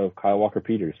rate of Kyle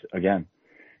Walker-Peters again.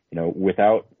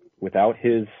 Without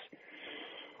his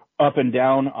up and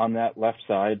down on that left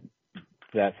side,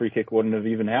 that free kick wouldn't have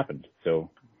even happened. So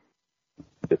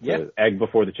it's the egg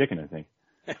before the chicken, I think.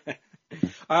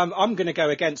 I'm going to go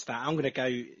against that. I'm going to go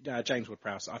James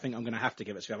Ward-Prowse. I think I'm going to have to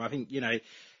give it to him. I think,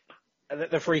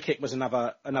 the free kick was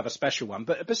another special one.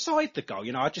 But beside the goal,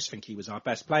 I just think he was our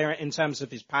best player in terms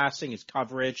of his passing, his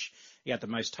coverage. He had the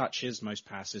most touches, most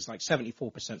passes, like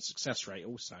 74% success rate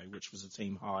also, which was a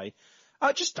team high.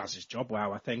 Just does his job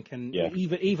well, I think. And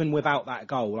even without that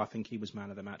goal, I think he was man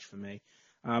of the match for me.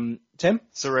 Tim?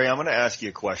 So, Ray, I'm going to ask you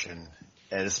a question.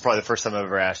 And this is probably the first time I've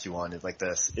ever asked you one like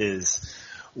this, is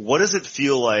what does it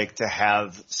feel like to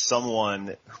have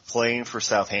someone playing for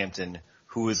Southampton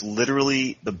who is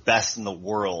literally the best in the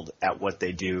world at what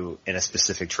they do in a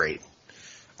specific trait?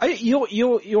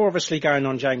 You're obviously going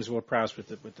on James Ward-Prowse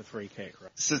with the free kick, right?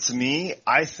 So to me,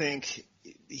 I think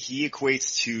he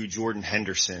equates to Jordan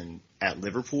Henderson at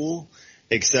Liverpool,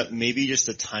 except maybe just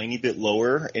a tiny bit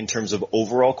lower in terms of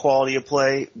overall quality of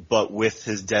play, but with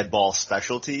his dead ball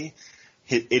specialty,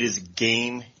 it is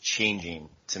game changing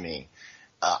to me.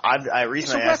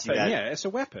 It's a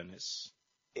weapon.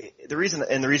 The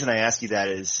reason I ask you that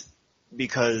is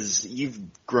because you've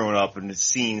grown up and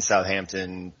seen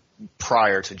Southampton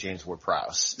prior to James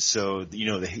Ward-Prowse. So,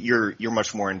 you're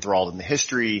much more enthralled in the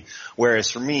history.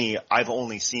 Whereas for me, I've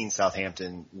only seen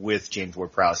Southampton with James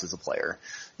Ward-Prowse as a player.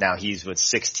 Now he's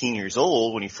 16 years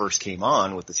old when he first came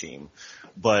on with the team.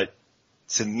 But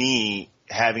to me,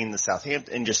 having the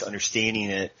Southampton and just understanding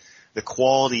it, the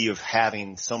quality of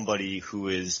having somebody who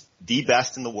is the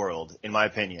best in the world, in my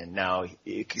opinion. Now,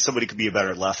 somebody could be a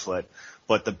better left foot,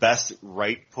 but the best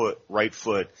right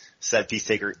foot set piece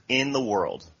taker in the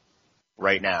world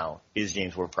right now is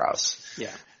James Ward-Prowse.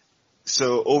 Yeah.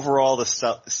 So overall, the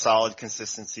solid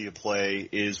consistency of play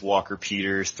is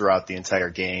Walker-Peters throughout the entire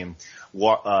game.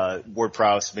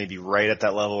 Ward-Prowse maybe right at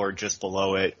that level or just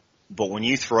below it. But when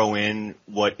you throw in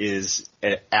what is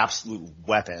an absolute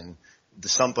weapon,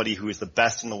 somebody who is the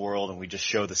best in the world, and we just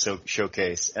showed the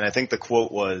showcase. And I think the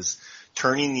quote was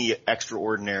turning the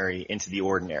extraordinary into the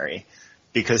ordinary,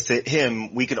 because to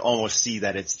him, we could almost see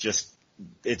that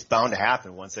it's bound to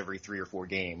happen once every 3 or 4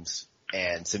 games.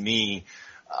 And to me,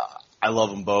 I love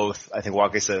them both. I think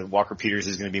Walker-Peters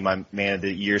is going to be my man of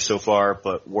the year so far,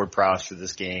 but Ward-Prowse for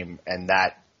this game, and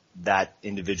that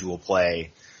individual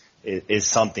play is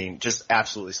something, just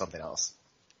absolutely something else.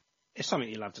 It's something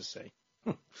you love to see.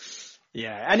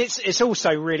 Yeah, and it's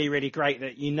also really, really great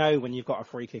that when you've got a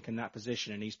free kick in that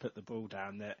position and he's put the ball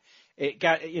down, that it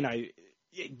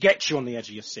gets you on the edge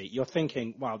of your seat. You're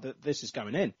thinking, wow, this is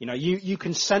going in. You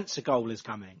can sense a goal is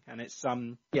coming, and it's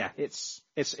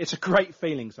a great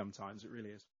feeling sometimes. It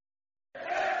really is.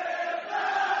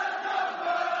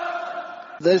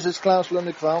 This is Klaus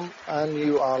Lundekvam, and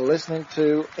you are listening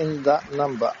to In That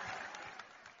Number.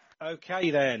 Okay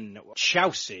then,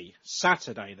 Chelsea,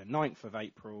 Saturday the 9th of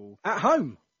April, at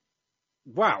home.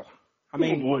 Wow. I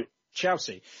mean,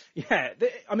 Chelsea. Yeah,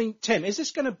 Tim, is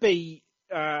this going to be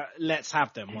let's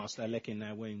have them whilst they're licking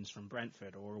their wounds from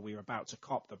Brentford, or are we about to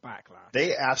cop the backlash?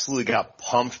 They absolutely got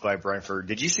pumped by Brentford.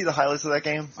 Did you see the highlights of that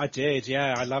game? I did,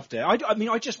 yeah. I loved it. I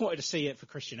just wanted to see it for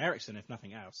Christian Eriksen, if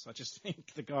nothing else. I just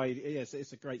think the guy,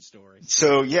 it's a great story.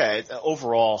 So, yeah,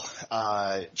 overall,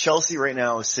 Chelsea right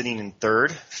now is sitting in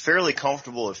third, fairly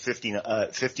comfortable at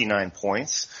 59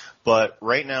 points. But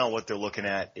right now what they're looking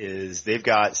at is they've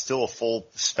got still a full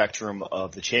spectrum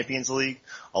of the Champions League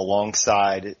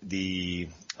alongside the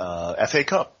FA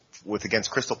Cup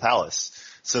against Crystal Palace.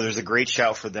 So there's a great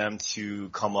shout for them to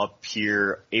come up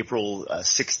here. April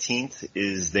 16th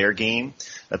is their game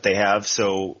that they have.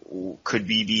 So could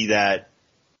we be that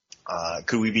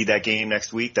game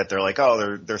next week that they're like,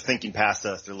 oh, they're thinking past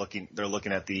us. They're looking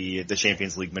at the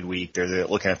Champions League midweek. They're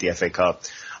looking at the FA Cup.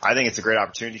 I think it's a great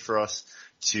opportunity for us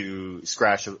to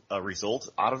scratch a result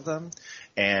out of them.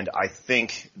 And I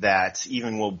think that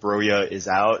even while Broja is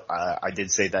out, I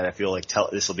did say that I feel like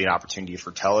this will be an opportunity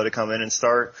for Tella to come in and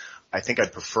start. I think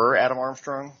I'd prefer Adam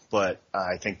Armstrong, but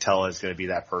I think Tella is going to be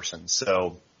that person.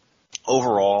 So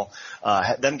overall,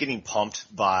 them getting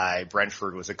pumped by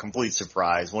Brentford was a complete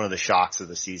surprise, one of the shocks of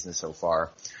the season so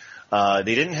far.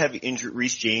 They didn't have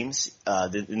Reece James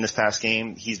in this past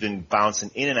game. He's been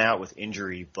bouncing in and out with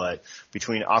injury, but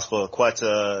between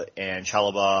Azpilicueta and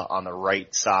Chalobah on the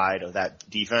right side of that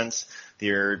defense,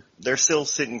 they're still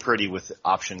sitting pretty with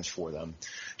options for them.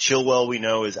 Chilwell, we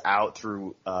know, is out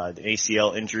through the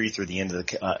ACL injury through the end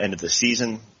of the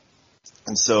season,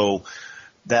 and so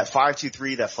that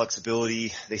 5-2-3, that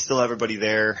flexibility, they still have everybody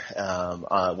there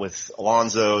with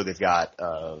Alonso. They've got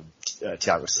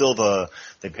Thiago Silva.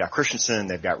 They've got Christensen.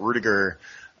 They've got Rudiger.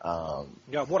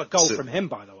 Yeah, what a goal from him,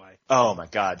 by the way. Oh my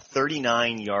God,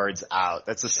 39 yards out.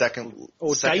 That's the second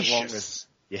longest.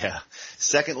 Yeah,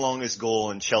 second longest goal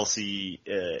in Chelsea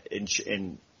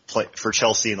for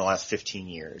Chelsea in the last 15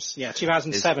 years. Yeah,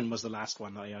 2007 was the last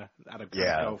one that had a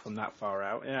goal from that far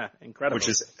out. Yeah, incredible. Which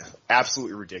is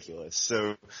absolutely ridiculous.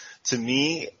 So to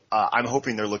me, I'm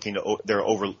hoping they're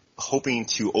hoping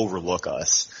to overlook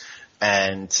us.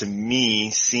 And to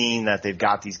me, seeing that they've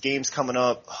got these games coming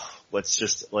up, let's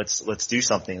do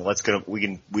something.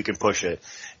 We can push it.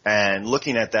 And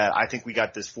looking at that, I think we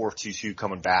got this 4-2-2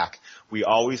 coming back.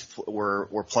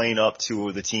 We're playing up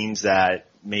to the teams that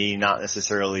may not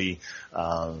necessarily,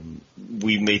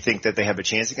 we may think that they have a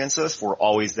chance against us. We're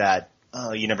always that,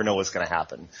 you never know what's going to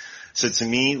happen. So to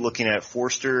me, looking at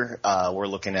Forster, we're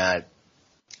looking at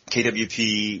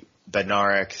KWP,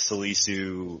 Bednarek,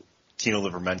 Salisu, Tino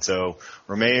Livramento,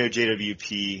 Romeo,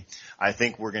 JWP. I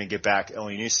think we're going to get back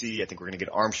Elyounoussi. I think we're going to get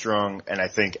Armstrong, and I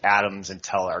think Adams and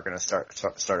Tella are going to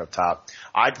start up top.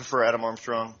 I'd prefer Adam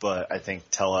Armstrong, but I think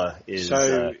Tella is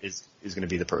going to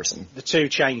be the person. The two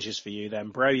changes for you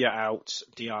then: Broja out,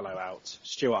 Diallo out,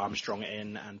 Stuart Armstrong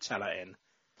in, and Tella in.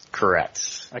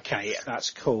 Correct. Okay, that's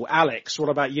cool. Alex, what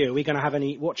about you? Are we going to have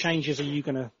any? What changes are you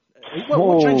going to?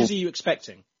 What changes are you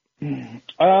expecting?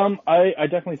 I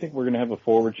definitely think we're going to have a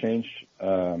forward change,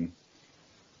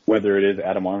 whether it is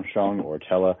Adam Armstrong or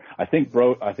Tella. I think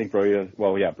Broja,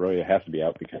 Broja has to be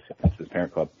out because that's his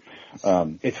parent club.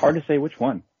 It's hard to say which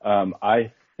one.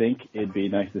 I think it'd be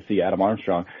nice to see Adam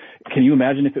Armstrong. Can you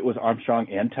imagine if it was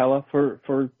Armstrong and Tella for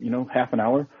half an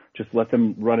hour? Just let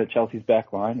them run at Chelsea's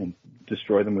back line and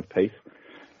destroy them with pace.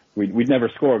 We'd never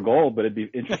score a goal, but it'd be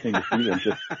interesting to see them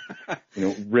just,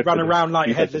 run around like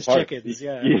headless apart. chickens.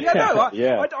 Yeah.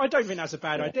 I don't think that's a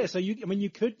bad idea. So you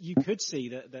could see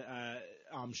that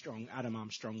Adam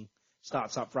Armstrong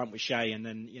starts up front with Shea, and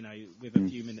then with a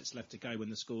few minutes left to go when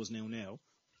the score's 0-0,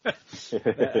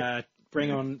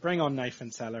 bring on Nathan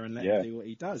Tella and let him do what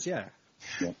he does. Yeah.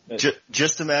 Yeah.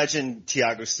 Just imagine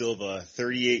Thiago Silva,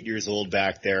 38 years old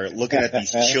back there, looking at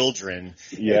these children.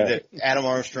 Yeah. Adam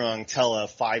Armstrong, Tella,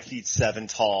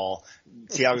 5'7" tall.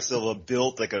 Thiago Silva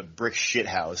built like a brick shit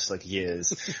house, like he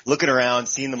is. Looking around,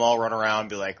 seeing them all run around,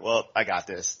 be like, "Well, I got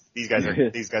this. These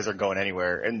guys are going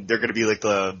anywhere," and they're going to be like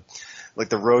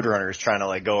the road runners trying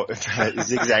to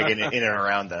zigzag in and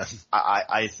around them.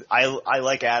 I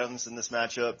like Adams in this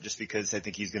matchup just because I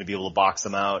think he's going to be able to box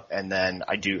them out, and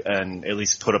at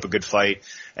least put up a good fight,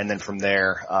 and then from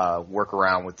there work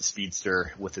around with the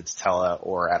speedster, with its Tella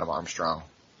or Adam Armstrong.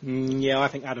 I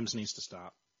think Adams needs to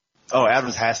start. Oh,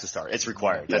 Adams has to start. It's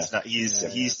required. Yeah. That's not. He's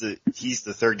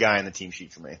the third guy on the team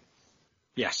sheet for me.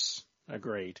 Yes,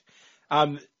 agreed.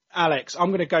 Alex, I'm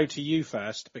going to go to you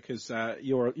first because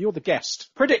you're the guest.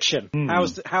 Prediction.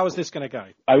 How is this going to go?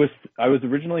 I was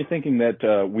originally thinking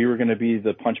that we were going to be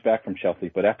the punch back from Chelsea,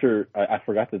 but after I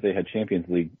forgot that they had Champions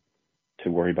League to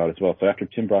worry about as well. So after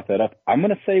Tim brought that up, I'm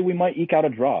going to say we might eke out a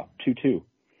draw, 2-2.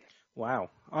 Wow.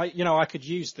 I could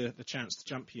use the chance to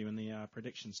jump you in the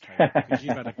predictions table because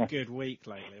you've had a good week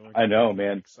lately. I know,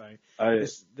 man. So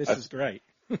this is great.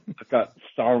 I've got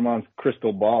Saruman's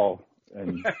crystal ball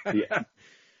and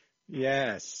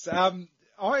Yes. I'm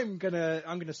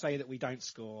gonna say that we don't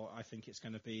score. I think it's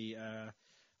going to be a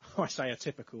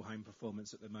typical home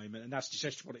performance at the moment, and that's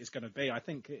just what it's going to be. I don't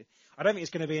think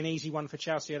it's going to be an easy one for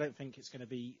Chelsea. I don't think it's going to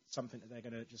be something that they're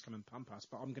going to just come and pump us.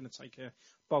 But I'm going to take a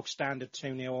bog standard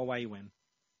 2-0 away win.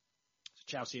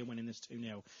 Chelsea are winning this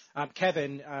 2-0.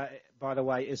 Kevin, by the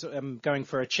way, is going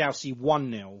for a Chelsea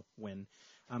 1-0 win.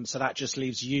 So that just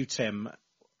leaves you, Tim.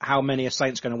 How many are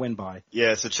Saints going to win by?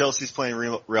 Yeah, so Chelsea's playing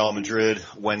Real Madrid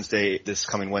this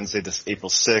coming Wednesday, this April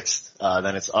 6th.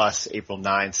 Then it's us, April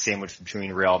 9th, sandwiched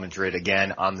between Real Madrid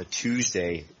again on the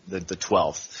Tuesday, the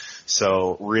 12th.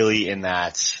 So really in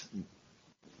that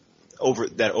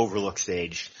overlook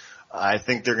stage. I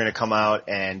think they're going to come out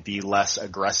and be less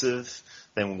aggressive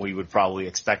than we would probably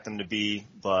expect them to be,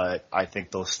 but I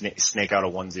think they'll snake out a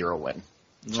 1-0 win.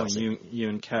 Well, you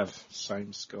and Kev,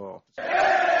 same score.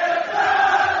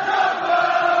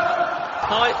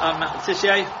 Hi, I'm Matt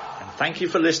Letitia, and thank you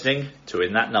for listening to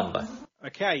In That Number.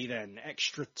 Okay then,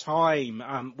 extra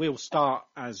time. We'll start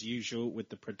as usual with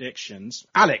the predictions.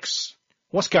 Alex,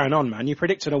 what's going on, man? You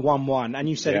predicted a 1-1, and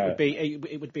you said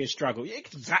it would be a struggle.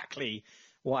 Exactly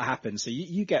what happened. So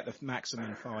you get the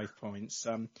maximum 5 points.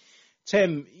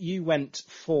 Tim, you went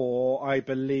for, I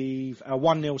believe, a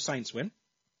 1-0 Saints win.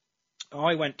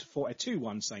 I went for a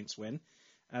 2-1 Saints win,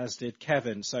 as did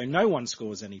Kevin. So no one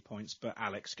scores any points, but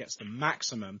Alex gets the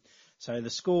maximum. So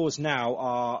the scores now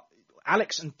are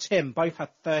Alex and Tim both have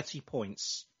 30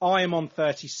 points. I am on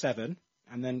 37,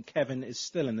 and then Kevin is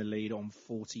still in the lead on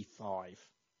 45.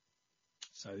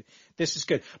 So this is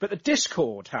good. But the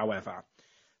Discord, however,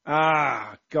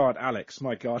 God, Alex,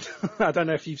 my God. I don't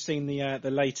know if you've seen the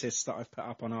latest that I've put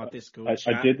up on our Discord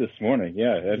chat. I did this morning,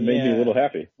 yeah. It made me a little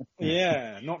happy.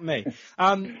 Yeah, not me.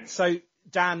 So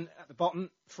Dan at the bottom,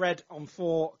 Fred on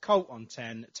 4, Colt on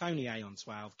 10, Tony A on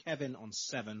 12, Kevin on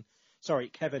 7. Sorry,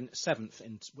 Kevin 7th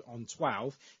on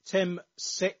 12, Tim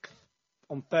 6th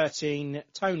on 13,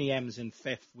 Tony M's in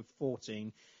 5th with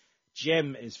 14,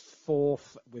 Jim is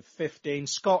 4th with 15,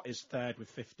 Scott is 3rd with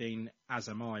 15, as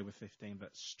am I with 15,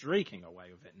 but streaking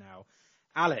away with it now.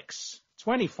 Alex,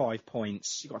 25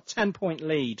 points. You've got a 10-point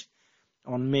lead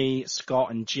on me,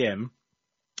 Scott and Jim.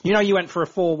 You know you went for a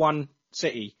 4-1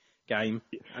 City game.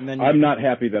 And then I'm not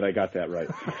happy that I got that right.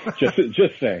 just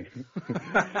saying.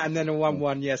 And then a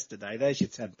 1-1 yesterday. There's your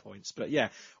 10 points. But yeah,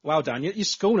 well done. You're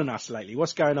schooling us lately.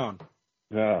 What's going on?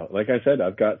 Like I said,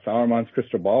 I've got Sauron's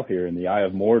crystal ball here, and the Eye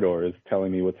of Mordor is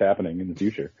telling me what's happening in the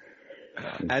future.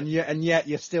 And yet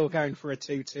you're still going for a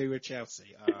 2-2 with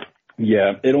Chelsea.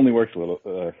 Yeah, it only works for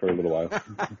a little while.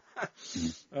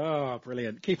 Oh,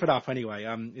 brilliant. Keep it up anyway.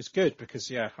 It's good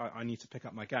because, I need to pick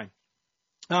up my game.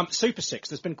 Super 6,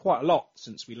 there's been quite a lot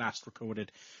since we last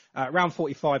recorded. Round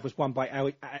 45 was won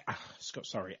by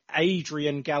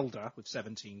Adrian Gelder with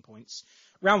 17 points.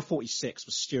 Round 46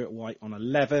 was Stuart White on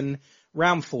 11.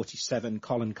 Round 47,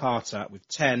 Colin Carter with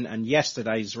 10. And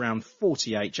yesterday's round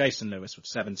 48, Jason Lewis with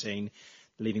 17,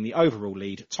 leaving the overall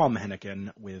lead, Tom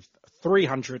Hennigan with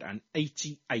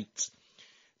 388.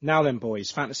 Now then, boys,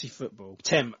 fantasy football.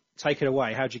 Tim, take it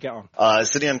away. How'd you get on?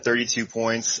 Sitting on 32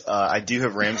 points. I do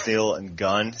have Ramsdale and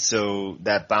Gunn, so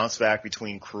that bounce back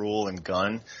between Krul and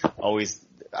Gunn,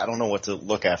 I don't know what to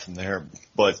look at from there,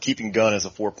 but keeping Gunn as a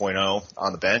 4.0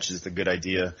 on the bench is a good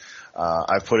idea.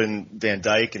 I put in Van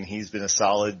Dijk, and he's been a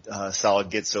solid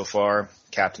get so far.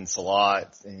 Captain Salah,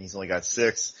 and he's only got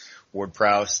 6.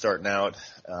 Ward-Prowse starting out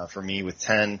for me with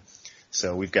 10.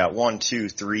 So we've got 1, 2,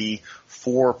 3,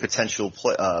 4 potential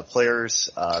players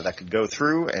that could go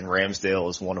through, and Ramsdale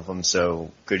is one of them.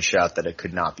 So good shout that it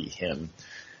could not be him.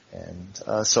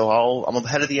 And so I'm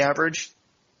ahead of the average,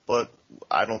 but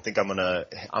I don't think I'm gonna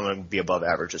be above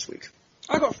average this week.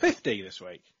 I got 50 this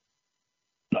week.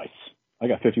 Nice. I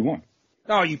got 51.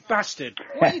 Oh, you bastard!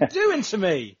 What are you doing to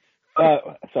me?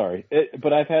 Sorry,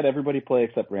 but I've had everybody play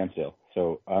except Ramsdale,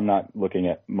 so I'm not looking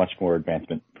at much more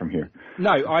advancement from here.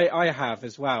 No, I have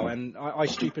as well, and I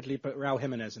stupidly put Raul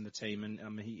Jimenez in the team,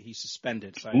 and he's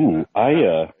suspended. So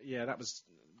that was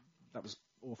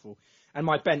awful. And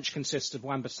my bench consists of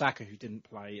Wan-Bissaka, who didn't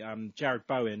play, Jared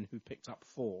Bowen, who picked up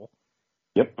 4.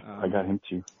 Yep, I got him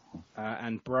too.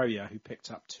 And Broja, who picked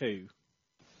up 2.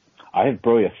 I have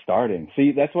Broja starting.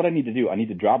 See, that's what I need to do. I need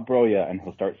to drop Broja, and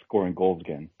he'll start scoring goals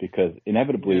again, because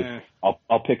inevitably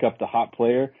I'll pick up the hot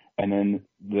player, and then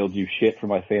they'll do shit for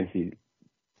my fantasy.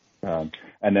 And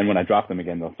then when I drop them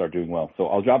again, they'll start doing well. So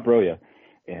I'll drop Broja,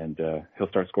 and he'll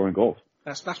start scoring goals.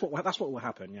 That's what will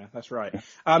happen. Yeah, that's right.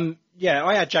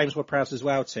 I had James Ward-Prowse as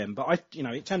well, Tim. But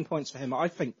 10 points for him. I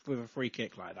think with a free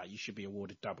kick like that, you should be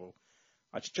awarded double.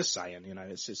 I'm just saying,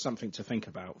 it's something to think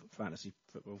about. Fantasy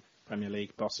football, Premier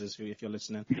League bosses, if you're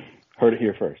listening. Heard it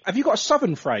here first. Have you got a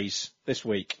Southern phrase this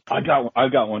week? I've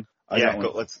got one. I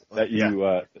don't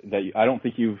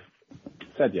think you've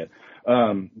said yet.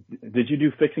 Did you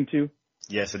do fixing to?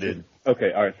 Yes, I did.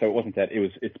 Okay, all right. So it wasn't that.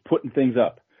 It's putting things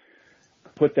up.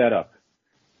 Put that up.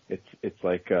 It's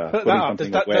like put putting that up.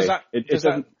 something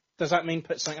away. Does that mean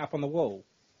put something up on the wall?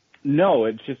 No,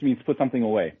 it just means put something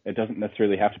away. It doesn't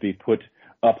necessarily have to be put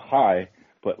up high,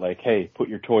 but like, hey, put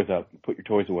your toys up, put your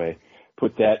toys away,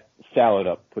 put that salad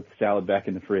up, put the salad back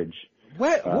in the fridge.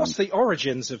 What's the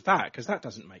origins of that? Because that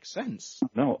doesn't make sense.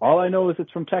 No, all I know is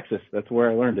it's from Texas. That's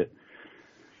where I learned it.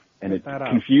 And it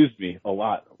confused me a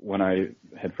lot when I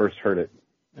had first heard it.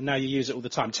 And now you use it all the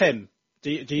time. Tim, are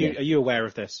you aware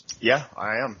of this? Yeah,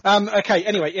 I am. Okay,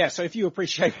 anyway, yeah, so if you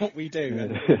appreciate what we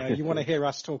do and you want to hear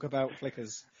us talk about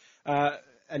flickers,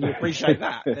 and you appreciate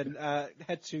that, then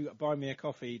head to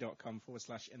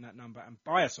buymeacoffee.com/in that number and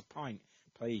buy us a pint,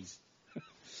 please.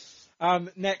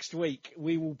 Next week,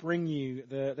 we will bring you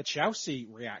the Chelsea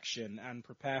reaction and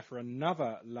prepare for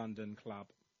another London club,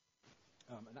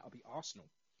 and that'll be Arsenal.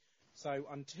 So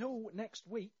until next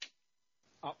week,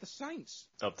 up the Saints.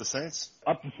 Up the Saints.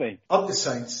 Up the Saints. Up the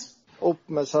Saints. Up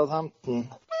med Southampton.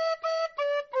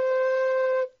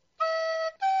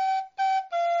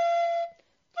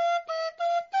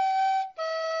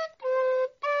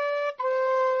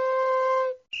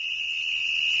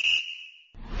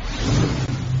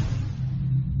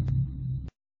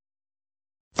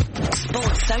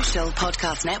 Sports Social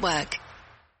Podcast Network.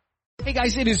 Hey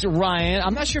guys, it is Ryan.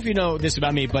 I'm not sure if you know this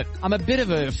about me, but I'm a bit of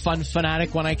a fun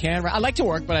fanatic when I can. I like to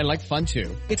work, but I like fun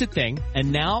too. It's a thing.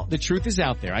 And now the truth is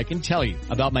out there. I can tell you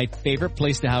about my favorite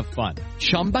place to have fun.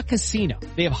 Chumba Casino.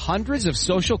 They have hundreds of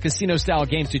social casino style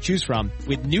games to choose from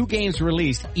with new games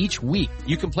released each week.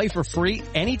 You can play for free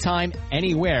anytime,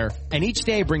 anywhere. And each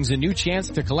day brings a new chance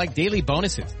to collect daily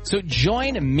bonuses. So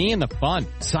join me in the fun.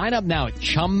 Sign up now at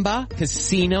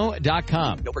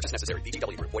ChumbaCasino.com. No purchase necessary.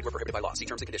 VGW Group. Void where prohibited by law. See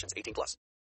terms and conditions. 18+.